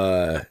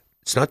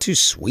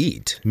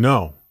sweet.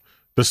 No.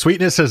 The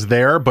sweetness is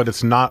there, but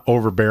it's not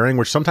overbearing,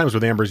 which sometimes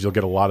with ambers you'll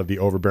get a lot of the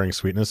overbearing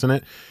sweetness in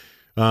it.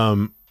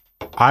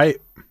 I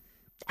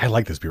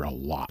like this beer a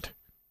lot.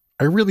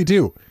 I really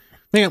do.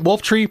 Man,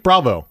 Wolf Tree,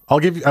 bravo. I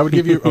would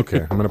give you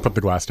okay, I'm gonna put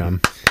the glass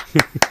down.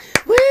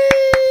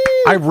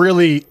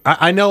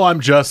 I know I'm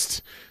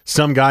just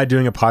some guy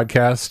doing a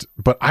podcast,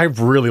 but I've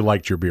really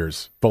liked your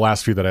beers, the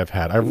last few that I've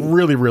had. I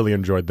really, really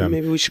enjoyed them.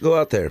 Maybe we should go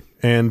out there.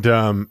 And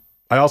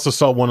I also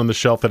saw one on the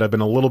shelf that I've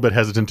been a little bit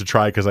hesitant to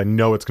try because I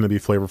know it's going to be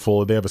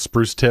flavorful. They have a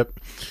spruce tip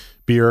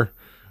beer.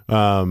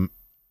 And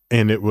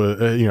it was,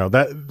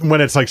 that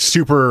when it's like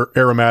super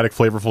aromatic,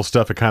 flavorful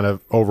stuff, it kind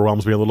of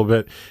overwhelms me a little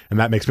bit. And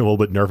that makes me a little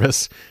bit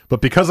nervous.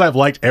 But because I've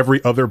liked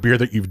every other beer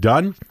that you've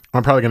done,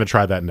 I'm probably going to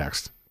try that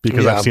next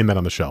because I've seen that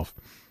on the shelf.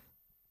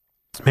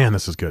 Man,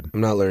 this is good. I'm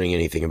not learning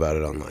anything about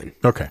it online.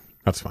 Okay,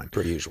 that's fine.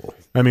 Per usual.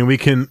 I mean, we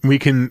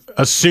can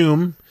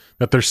assume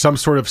that there's some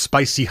sort of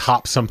spicy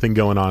hop something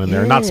going on in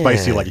there. Not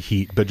spicy like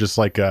heat, but just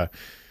like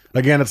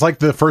again, it's like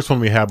the first one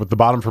we had with the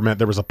bottom ferment.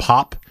 There was a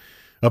pop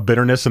of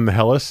bitterness in the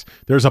Helles.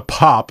 There's a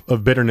pop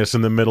of bitterness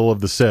in the middle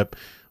of the sip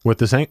with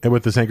this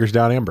Anchor's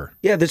Down Amber.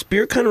 Yeah, this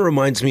beer kind of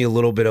reminds me a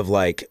little bit of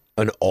like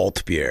an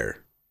alt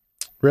beer.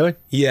 Really?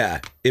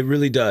 Yeah, it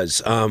really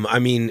does. I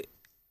mean,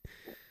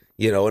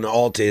 an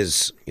alt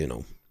is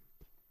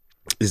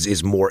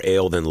more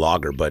ale than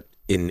lager, but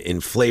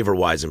in flavor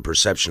wise and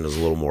perception is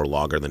a little more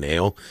lager than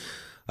ale.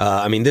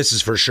 I mean, this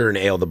is for sure an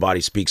ale. The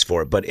body speaks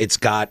for it, but it's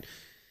got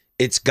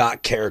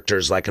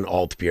characters like an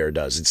alt beer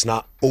does. It's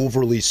not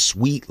overly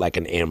sweet like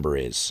an amber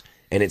is,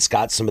 and it's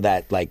got some of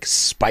that like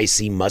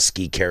spicy,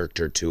 musky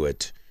character to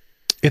it.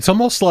 It's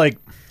almost like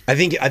I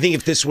think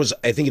if this was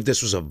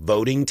a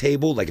voting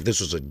table, like if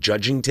this was a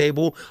judging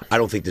table, I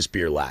don't think this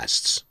beer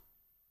lasts.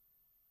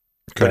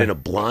 Okay. But in a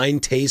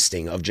blind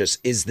tasting of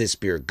just, is this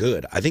beer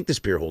good? I think this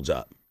beer holds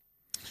up.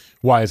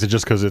 Why? Is it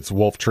just because it's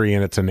Wolf Tree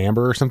and it's an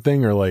amber or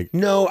something, or like?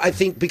 No, I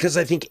think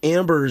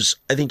ambers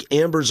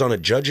on a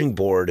judging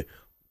board,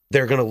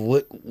 they're gonna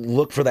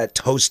look for that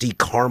toasty,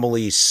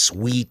 caramely,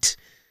 sweet,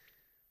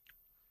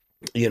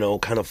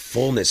 kind of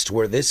fullness to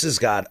where this has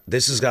got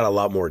a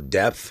lot more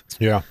depth.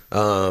 Yeah.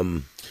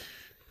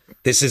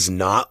 This is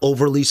not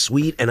overly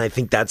sweet, and I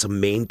think that's a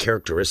main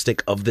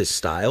characteristic of this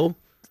style.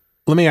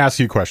 Let me ask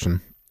you a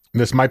question.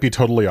 This might be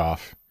totally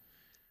off,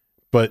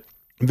 but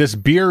this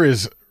beer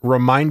is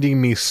reminding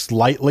me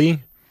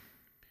slightly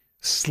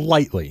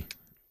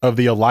of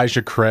the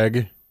Elijah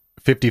Craig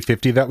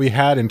 50/50 that we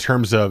had in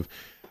terms of,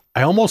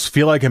 I almost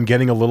feel like I'm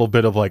getting a little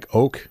bit of like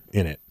oak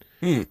in it.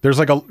 There's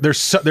like there's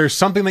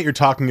something that you're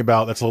talking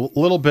about that's a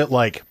little bit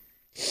like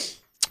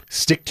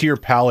stick to your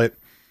palate,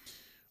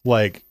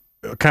 like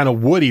kind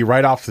of woody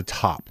right off the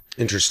top.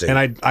 Interesting.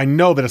 And I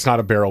know that it's not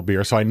a barrel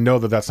beer, so I know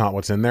that that's not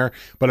what's in there,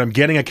 but I'm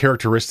getting a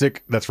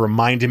characteristic that's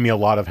reminding me a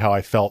lot of how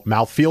I felt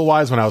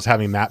mouthfeel-wise when I was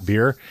having that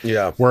beer.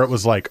 Yeah. Where it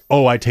was like,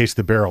 oh, I taste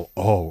the barrel.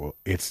 Oh,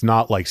 it's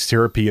not like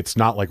syrupy. It's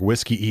not like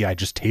whiskey-y. I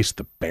just taste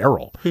the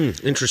barrel.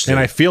 Interesting. And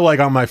I feel like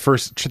on my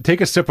first...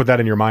 Take a sip with that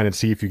in your mind and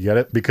see if you get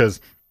it,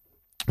 because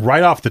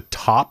right off the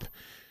top,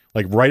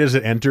 like right as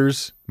it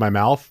enters my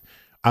mouth,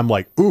 I'm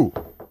like, ooh,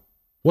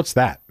 what's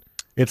that?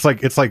 It's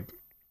like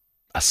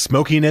a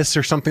smokiness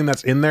or something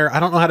that's in there.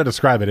 I don't know how to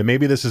describe it. And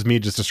maybe this is me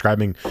just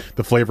describing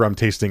the flavor I'm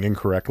tasting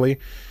incorrectly.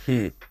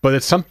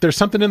 But there's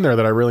something in there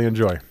that I really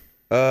enjoy.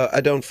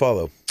 I don't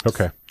follow.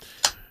 Okay.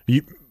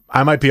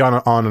 I might be on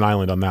an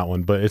island on that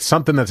one, but it's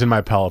something that's in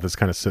my palate that's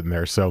kind of sitting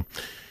there. So,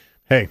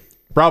 hey,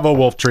 bravo,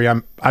 Wolf Tree.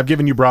 I've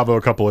given you bravo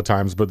a couple of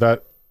times,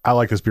 but I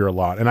like this beer a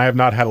lot. And I have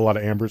not had a lot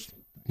of ambers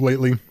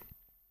lately.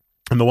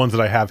 And the ones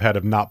that I have had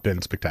have not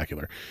been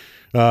spectacular.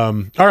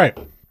 All right.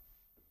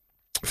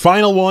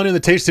 Final one in the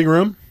tasting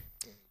room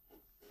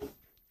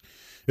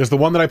is the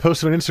one that I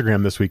posted on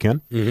Instagram this weekend.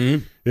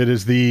 Mm-hmm. It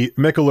is the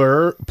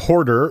Mikkeller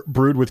Porter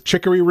brewed with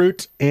chicory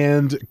root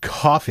and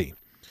coffee.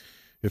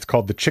 It's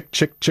called the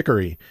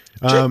Chicory.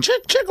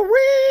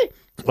 Chicory!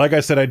 Like I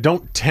said, I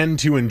don't tend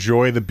to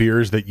enjoy the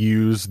beers that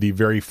use the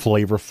very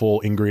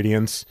flavorful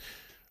ingredients,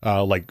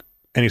 like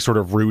any sort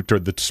of root or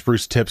the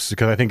spruce tips,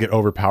 because I think it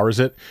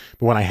overpowers it.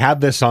 But when I had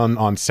this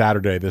on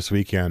Saturday this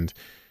weekend,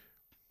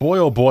 boy,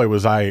 oh boy,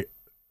 was I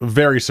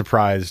very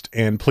surprised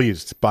and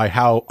pleased by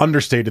how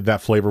understated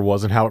that flavor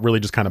was and how it really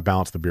just kind of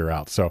balanced the beer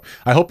out. So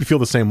I hope you feel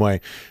the same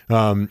way.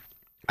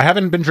 I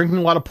haven't been drinking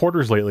a lot of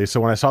porters lately, so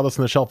when I saw this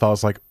on the shelf, I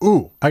was like,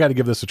 ooh, I got to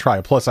give this a try.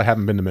 Plus, I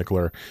haven't been to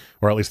Mikkeller,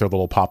 or at least their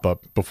little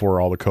pop-up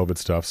before all the COVID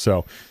stuff.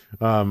 So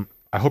I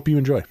hope you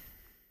enjoy.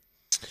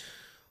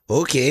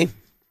 Okay.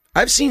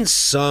 I've seen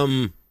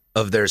some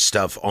of their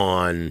stuff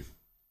on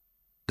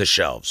the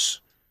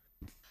shelves,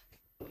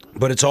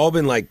 but it's all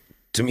been like,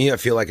 to me, I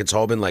feel like it's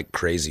all been like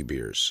crazy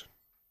beers.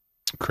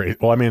 Crazy.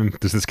 Well, I mean,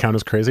 does this count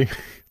as crazy?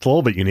 It's a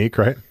little bit unique,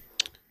 right?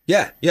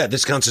 Yeah,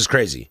 this counts as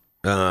crazy.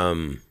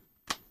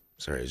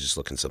 Sorry, I was just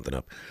looking something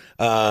up.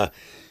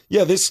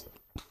 This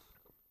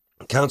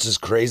counts as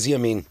crazy. I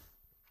mean,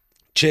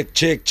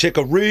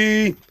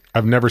 chicory.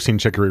 I've never seen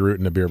chicory root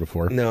in a beer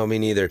before. No, me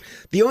neither.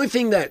 The only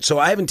thing so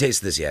I haven't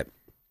tasted this yet.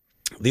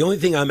 The only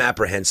thing I'm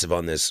apprehensive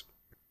on this,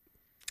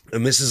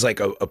 and this is like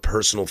a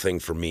personal thing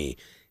for me,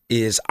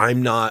 is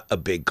I'm not a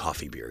big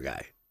coffee beer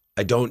guy.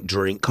 I don't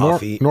drink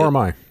coffee. Nor am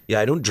I. Yeah,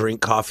 I don't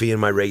drink coffee in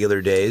my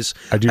regular days.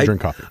 I do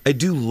drink coffee. I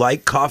do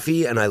like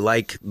coffee, and I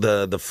like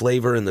the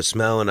flavor and the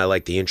smell, and I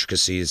like the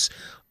intricacies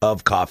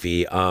of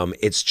coffee.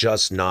 It's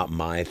just not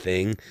my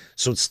thing.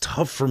 So it's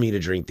tough for me to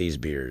drink these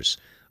beers.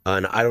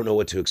 And I don't know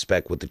what to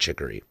expect with the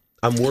chicory.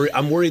 I'm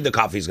worried the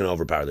coffee is going to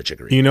overpower the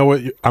chicory. You know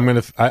what?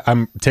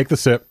 I'm take the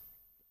sip.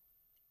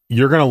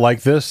 You're going to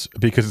like this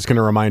because it's going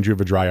to remind you of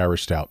a dry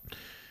Irish stout,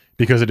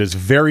 because it is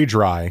very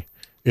dry.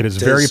 It is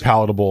very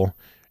palatable,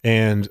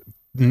 and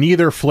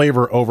neither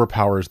flavor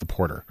overpowers the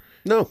porter.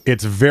 No.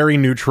 It's very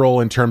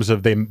neutral in terms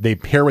of they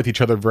pair with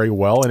each other very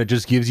well, and it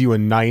just gives you a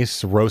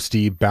nice,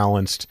 roasty,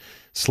 balanced,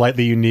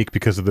 slightly unique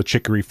because of the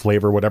chicory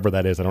flavor, whatever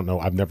that is. I don't know.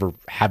 I've never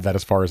had that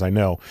as far as I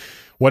know.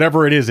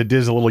 Whatever it is a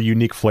little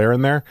unique flair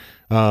in there.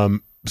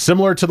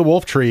 Similar to the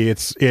Wolf Tree,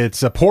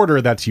 it's a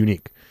porter that's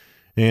unique,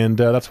 and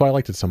that's why I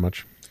liked it so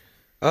much.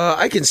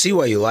 I can see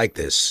why you like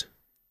this.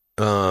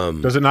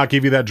 Does it not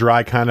give you that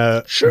dry kind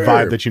of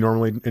vibe that you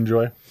normally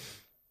enjoy?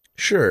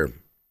 Sure.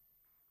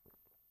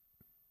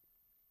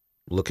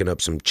 Looking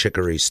up some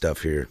chicory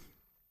stuff here.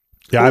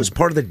 Yeah, it's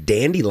part of the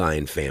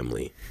dandelion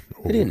family.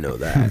 I didn't know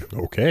that.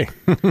 Okay.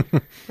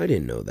 I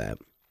didn't know that.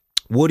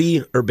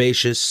 Woody,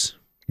 herbaceous.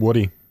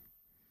 Woody.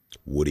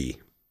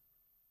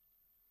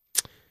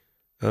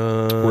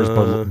 Where's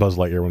Buzz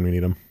Lightyear when we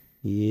need him?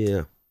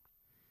 Yeah.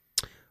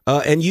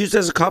 And used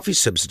as a coffee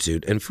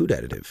substitute and food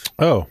additive.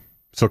 Oh,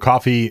 so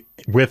coffee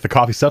with the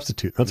coffee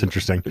substitute. That's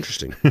interesting.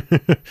 Interesting.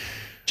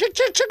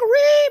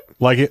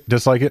 Like it?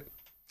 Dislike it?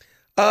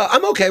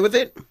 I'm okay with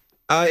it.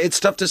 It's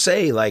tough to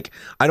say. Like,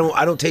 I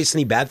don't taste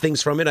any bad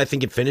things from it. I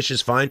think it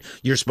finishes fine.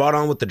 You're spot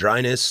on with the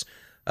dryness.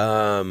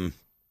 It's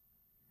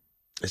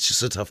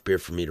just a tough beer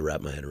for me to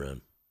wrap my head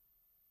around.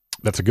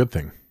 That's a good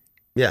thing.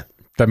 Yeah.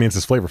 That means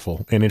it's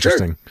flavorful and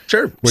interesting.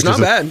 Sure. Which it's not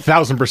is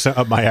bad. 1,000%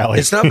 up my alley.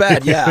 It's not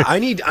bad. Yeah. I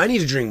need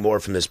to drink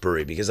more from this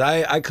brewery because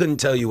I couldn't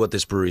tell you what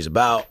this brewery's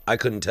about. I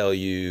couldn't tell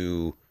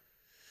you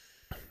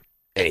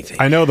anything.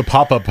 I know the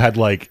pop-up had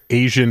like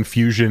Asian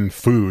fusion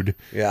food.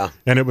 Yeah.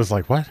 And it was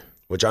like, what?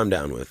 Which I'm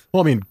down with.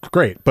 Well, I mean,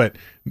 great, but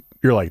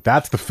you're like,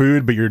 that's the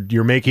food, but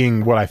you're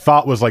making what I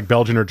thought was like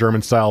Belgian or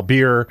German style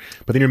beer,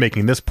 but then you're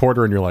making this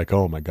porter and you're like,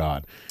 oh my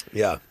God.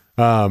 Yeah.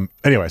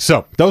 Anyway,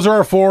 so those are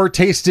our 4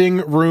 tasting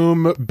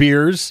room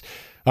beers.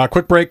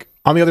 Quick break.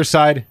 On the other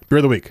side, beer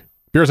of the week.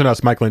 Beers and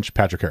Us, Mike Lynch,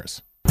 Patrick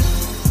Harris.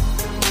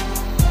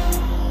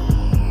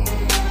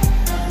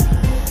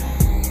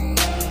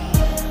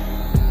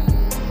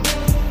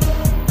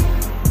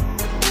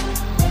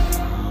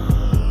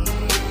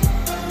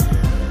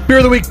 Beer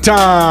of the week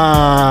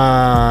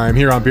time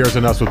here on Beers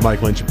and Us with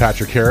Mike Lynch and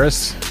Patrick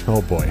Harris.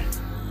 Oh boy.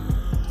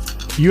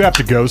 You have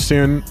to go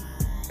soon,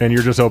 and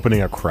you're just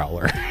opening a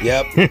crowler.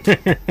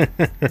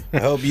 Yep. I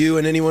hope you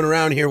and anyone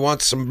around here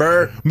wants some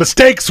burr.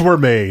 Mistakes were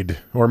made,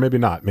 or maybe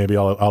not. Maybe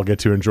I'll get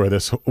to enjoy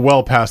this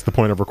well past the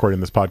point of recording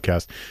this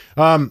podcast.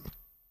 All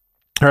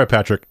right,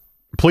 Patrick,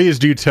 please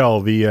do tell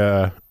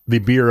the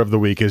beer of the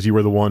week, as you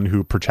were the one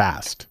who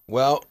purchased.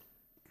 Well,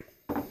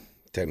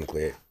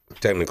 technically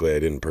I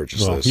didn't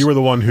purchase this. You were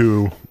the one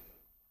who.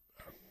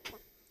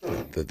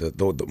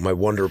 My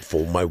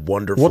wonderful.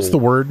 What's the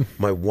word?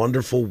 My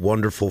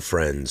wonderful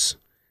friends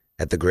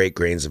at the Great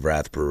Grains of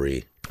Wrath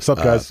Brewery. What's up,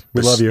 guys?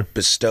 We love you.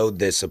 Bestowed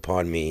this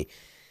upon me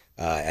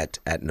at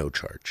no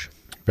charge.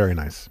 Very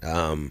nice.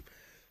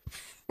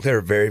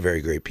 They're very,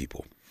 very great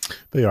people.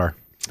 They are.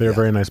 They're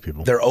very nice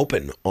people. They're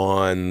open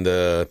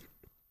They're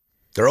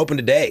open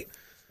today.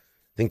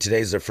 I think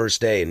today's their first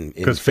day in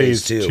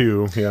phase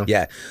 2. Yeah.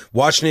 Yeah.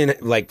 Washington,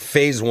 like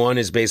phase 1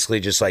 is basically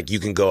just like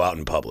you can go out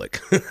in public.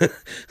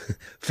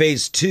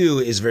 Phase 2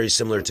 is very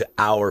similar to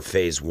our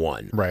phase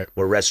 1. Right.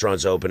 Where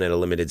restaurants open at a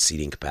limited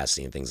seating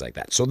capacity and things like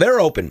that. So they're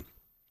open.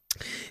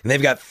 And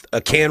they've got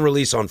a can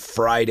release on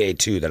Friday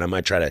too that I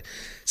might try to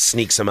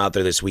sneak some out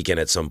there this weekend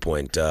at some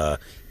point.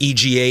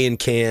 EGA in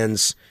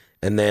cans.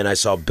 And then I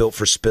saw Built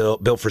for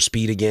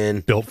Speed again.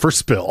 Built for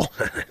Spill.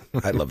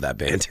 I love that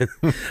band.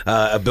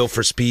 Built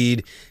for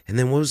Speed. And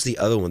then what was the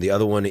other one? The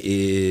other one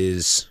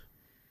is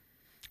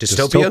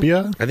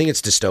Dystopia? I think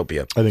it's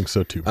Dystopia. I think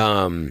so too.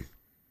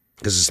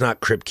 Because it's not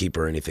Crypt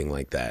Keeper or anything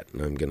like that.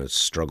 And I'm going to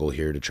struggle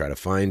here to try to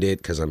find it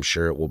because I'm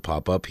sure it will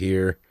pop up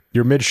here.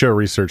 Your mid-show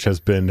research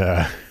has been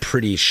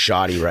pretty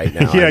shoddy right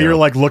now. Yeah, you're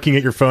like looking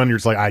at your phone. You're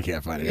just like, I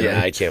can't find it.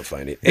 Yeah, I can't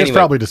find it. It's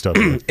probably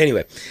Dystopia.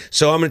 Anyway,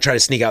 so I'm going to try to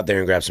sneak out there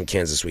and grab some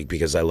cans this week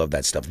because I love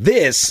that stuff.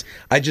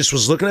 I just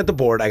was looking at the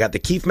board. I got the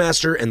Keef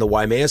Master and the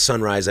Waimea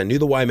Sunrise. I knew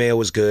the Waimea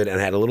was good and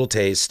I had a little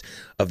taste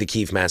of the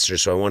Keef Master,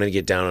 so I wanted to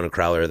get down on a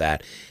crowler of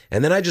that.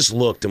 And then I just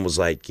looked and was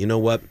like, you know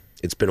what?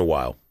 It's been a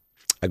while.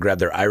 I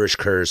grabbed their Irish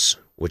Curse,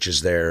 which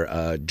is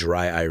their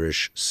dry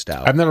Irish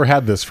stout. I've never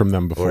had this from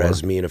them before. Or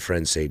as me and a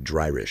friend say,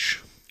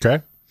 dryrish.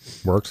 Okay.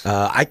 Works.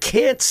 I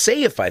can't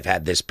say if I've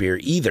had this beer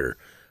either.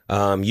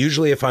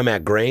 Usually if I'm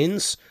at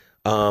Grains,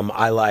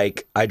 I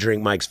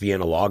drink Mike's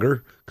Vienna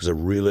Lager because I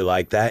really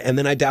like that. And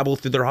then I dabble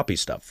through their hoppy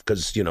stuff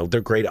because,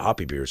 they're great at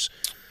hoppy beers.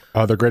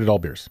 They're great at all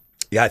beers.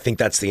 Yeah, I think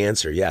that's the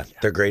answer. Yeah,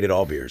 they're great at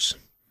all beers.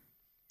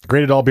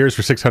 Great at all beers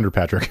for $600,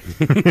 Patrick.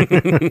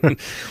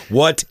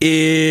 What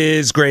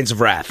is Grains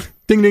of Wrath?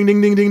 Ding, ding, ding,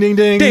 ding, ding, ding,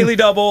 ding. Daily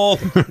double.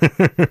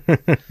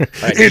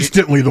 Right,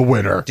 Instantly the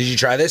winner. Did you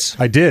try this?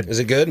 I did. Is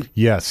it good?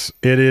 Yes.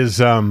 It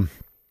is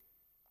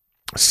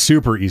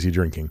super easy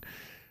drinking.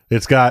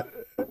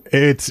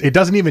 It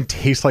doesn't even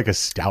taste like a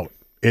stout.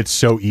 It's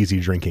so easy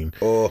drinking.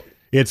 Oh.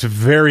 It's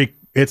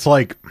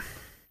like,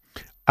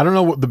 I don't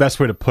know what the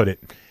best way to put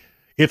it.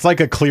 It's like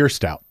a clear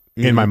stout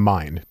in my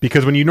mind,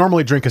 because when you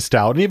normally drink a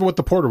stout, and even with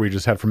the porter we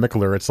just had from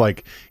Mikkeller, it's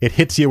like it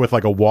hits you with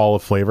like a wall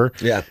of flavor.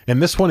 Yeah.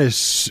 And this one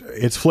it's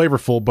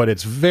flavorful, but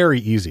it's very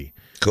easy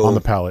on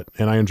the palate,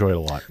 and I enjoy it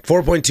a lot.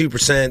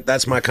 4.2%.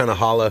 That's my kind of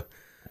holla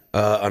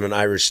on an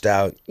Irish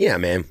stout. Yeah,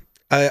 man.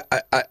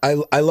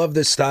 I love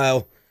this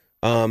style.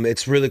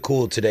 It's really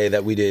cool today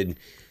that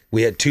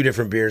we had two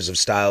different beers of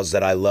styles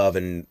that I love,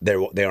 and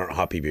they aren't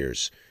hoppy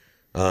beers.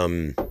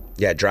 Dry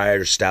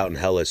Irish Stout and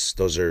Helles.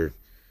 Those are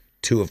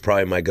two of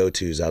probably my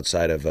go-tos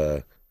outside of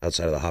the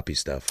hoppy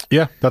stuff.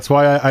 Yeah, that's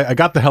why I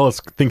got the Helles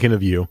thinking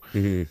of you,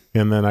 and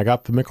then I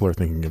got the Mikkeller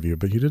thinking of you,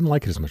 but you didn't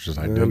like it as much as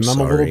I did. I'm a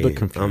little bit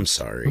confused. I'm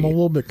sorry. I'm a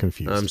little bit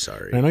confused. I'm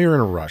sorry. I know you're in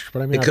a rush,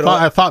 but I mean,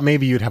 I thought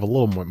maybe you'd have a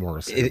little bit more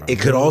to say about it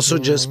could also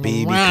just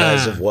be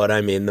because of what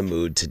I'm in the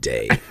mood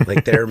today.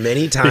 Like, there are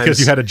many times... Because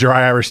you had a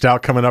dry Irish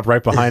stout coming up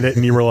right behind it,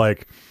 and you were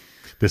like,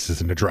 this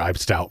isn't a dry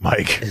stout,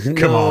 Mike.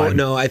 Come on.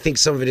 No, I think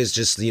some of it is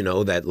just,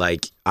 that,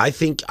 like, I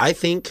think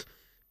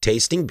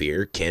tasting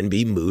beer can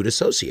be mood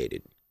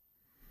associated.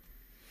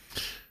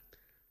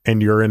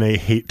 And you're in a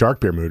hate dark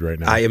beer mood right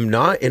now. I am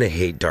not in a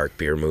hate dark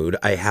beer mood.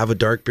 I have a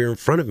dark beer in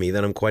front of me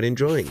that I'm quite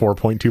enjoying.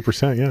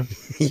 4.2%, yeah.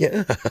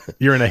 Yeah.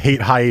 You're in a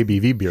hate high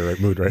ABV beer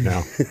mood right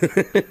now.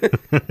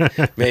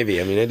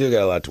 Maybe. I mean, I do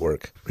got a lot to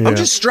work. Yeah. I'm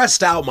just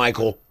stressed out,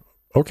 Michael.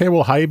 Okay,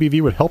 well, high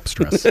ABV would help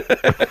stress.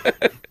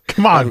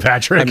 Come on,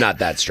 Patrick. I'm not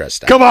that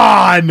stressed out. Come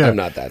on. I'm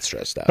not that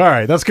stressed out. All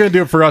right, that's going to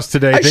do it for us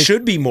today. I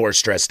should be more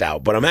stressed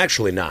out, but I'm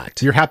actually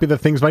not. You're happy that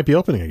things might be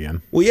opening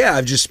again. Well, yeah,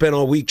 I've just spent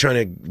all week trying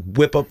to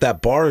whip up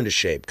that bar into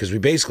shape because we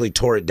basically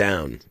tore it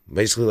down.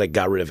 Basically, like,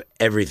 got rid of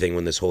everything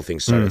when this whole thing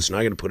started. So now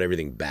I got to put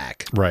everything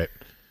back. Right.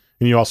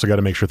 And you also got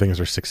to make sure things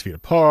are 6 feet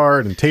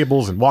apart, and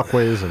tables and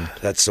walkways. And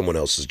that's someone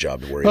else's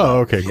job to worry about. Oh,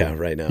 okay, cool. Yeah,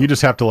 right now. You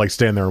just have to, like,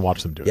 stand there and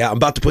watch them do it. Yeah, I'm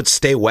about to put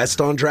Stay West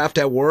on draft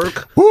at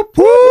work. Whoop,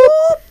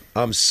 whoop.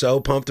 I'm so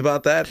pumped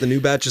about that. The new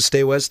batch of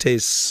Stay West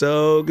tastes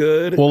so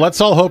good. Well, let's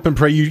all hope and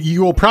pray.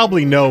 You will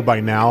probably know by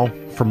now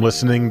from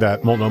listening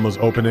that Multnoma's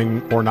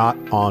opening or not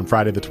on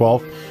Friday the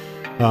 12th.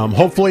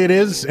 Hopefully it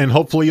is, and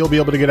hopefully you'll be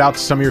able to get out to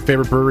some of your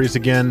favorite breweries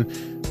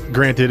again,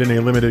 granted in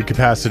a limited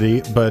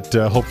capacity, but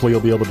hopefully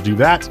you'll be able to do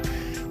that.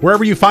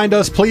 Wherever you find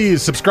us,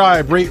 please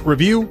subscribe, rate,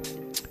 review,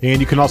 and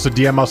you can also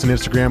DM us on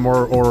Instagram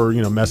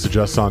or message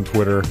us on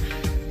Twitter.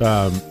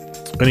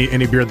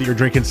 Any beer that you're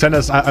drinking, send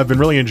us. I've been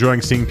really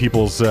enjoying seeing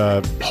people's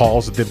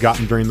hauls that they've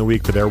gotten during the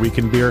week for their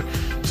weekend beer.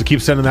 So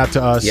keep sending that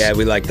to us. Yeah,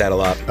 we like that a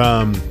lot.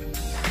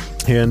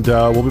 And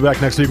we'll be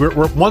back next week.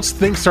 Once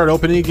things start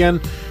opening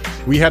again,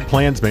 we had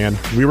plans, man.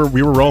 We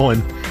were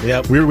rolling.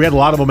 Yep. We had a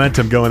lot of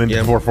momentum going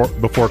into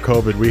before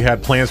COVID. We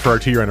had plans for our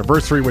 2-year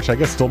anniversary, which I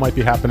guess still might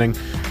be happening,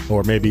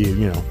 or maybe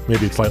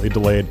it's slightly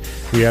delayed.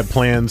 We had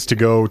plans to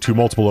go to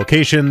multiple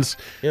locations.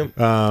 Yep.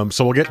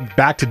 So we'll get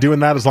back to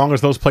doing that as long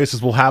as those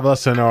places will have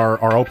us and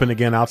are open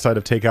again outside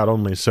of takeout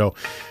only. So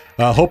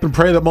hope and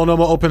pray that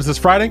Multnomah opens this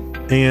Friday,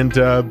 and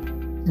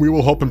we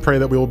will hope and pray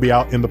that we will be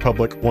out in the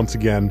public once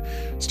again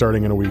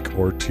starting in a week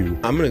or two.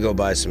 I'm going to go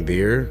buy some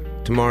beer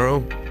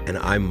tomorrow, and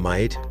I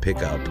might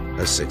pick up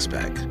a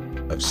 6-pack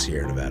of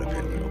Sierra Nevada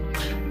Pale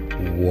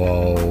Ale.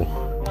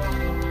 Whoa.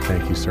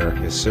 Thank you, sir.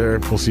 Yes, sir.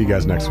 We'll see you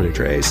guys next week.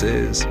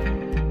 Traces.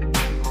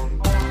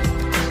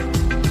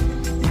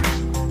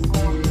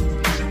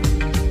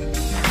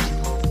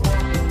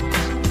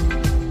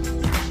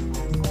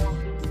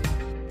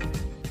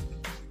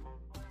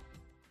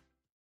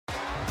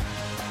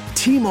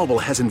 T-Mobile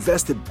has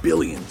invested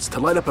billions to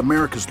light up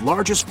America's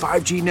largest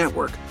 5G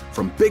network,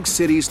 from big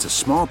cities to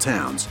small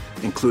towns,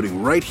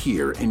 including right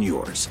here in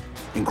yours.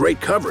 And great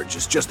coverage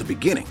is just the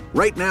beginning.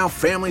 Right now,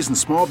 families and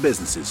small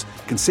businesses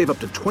can save up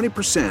to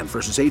 20%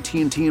 versus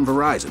AT&T and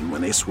Verizon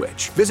when they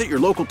switch. Visit your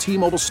local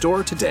T-Mobile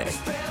store today.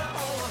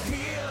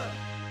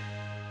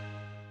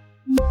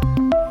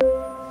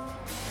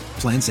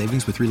 Plan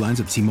savings with 3 lines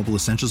of T-Mobile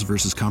Essentials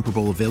versus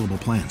comparable available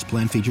plans.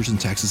 Plan features and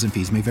taxes and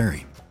fees may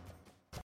vary.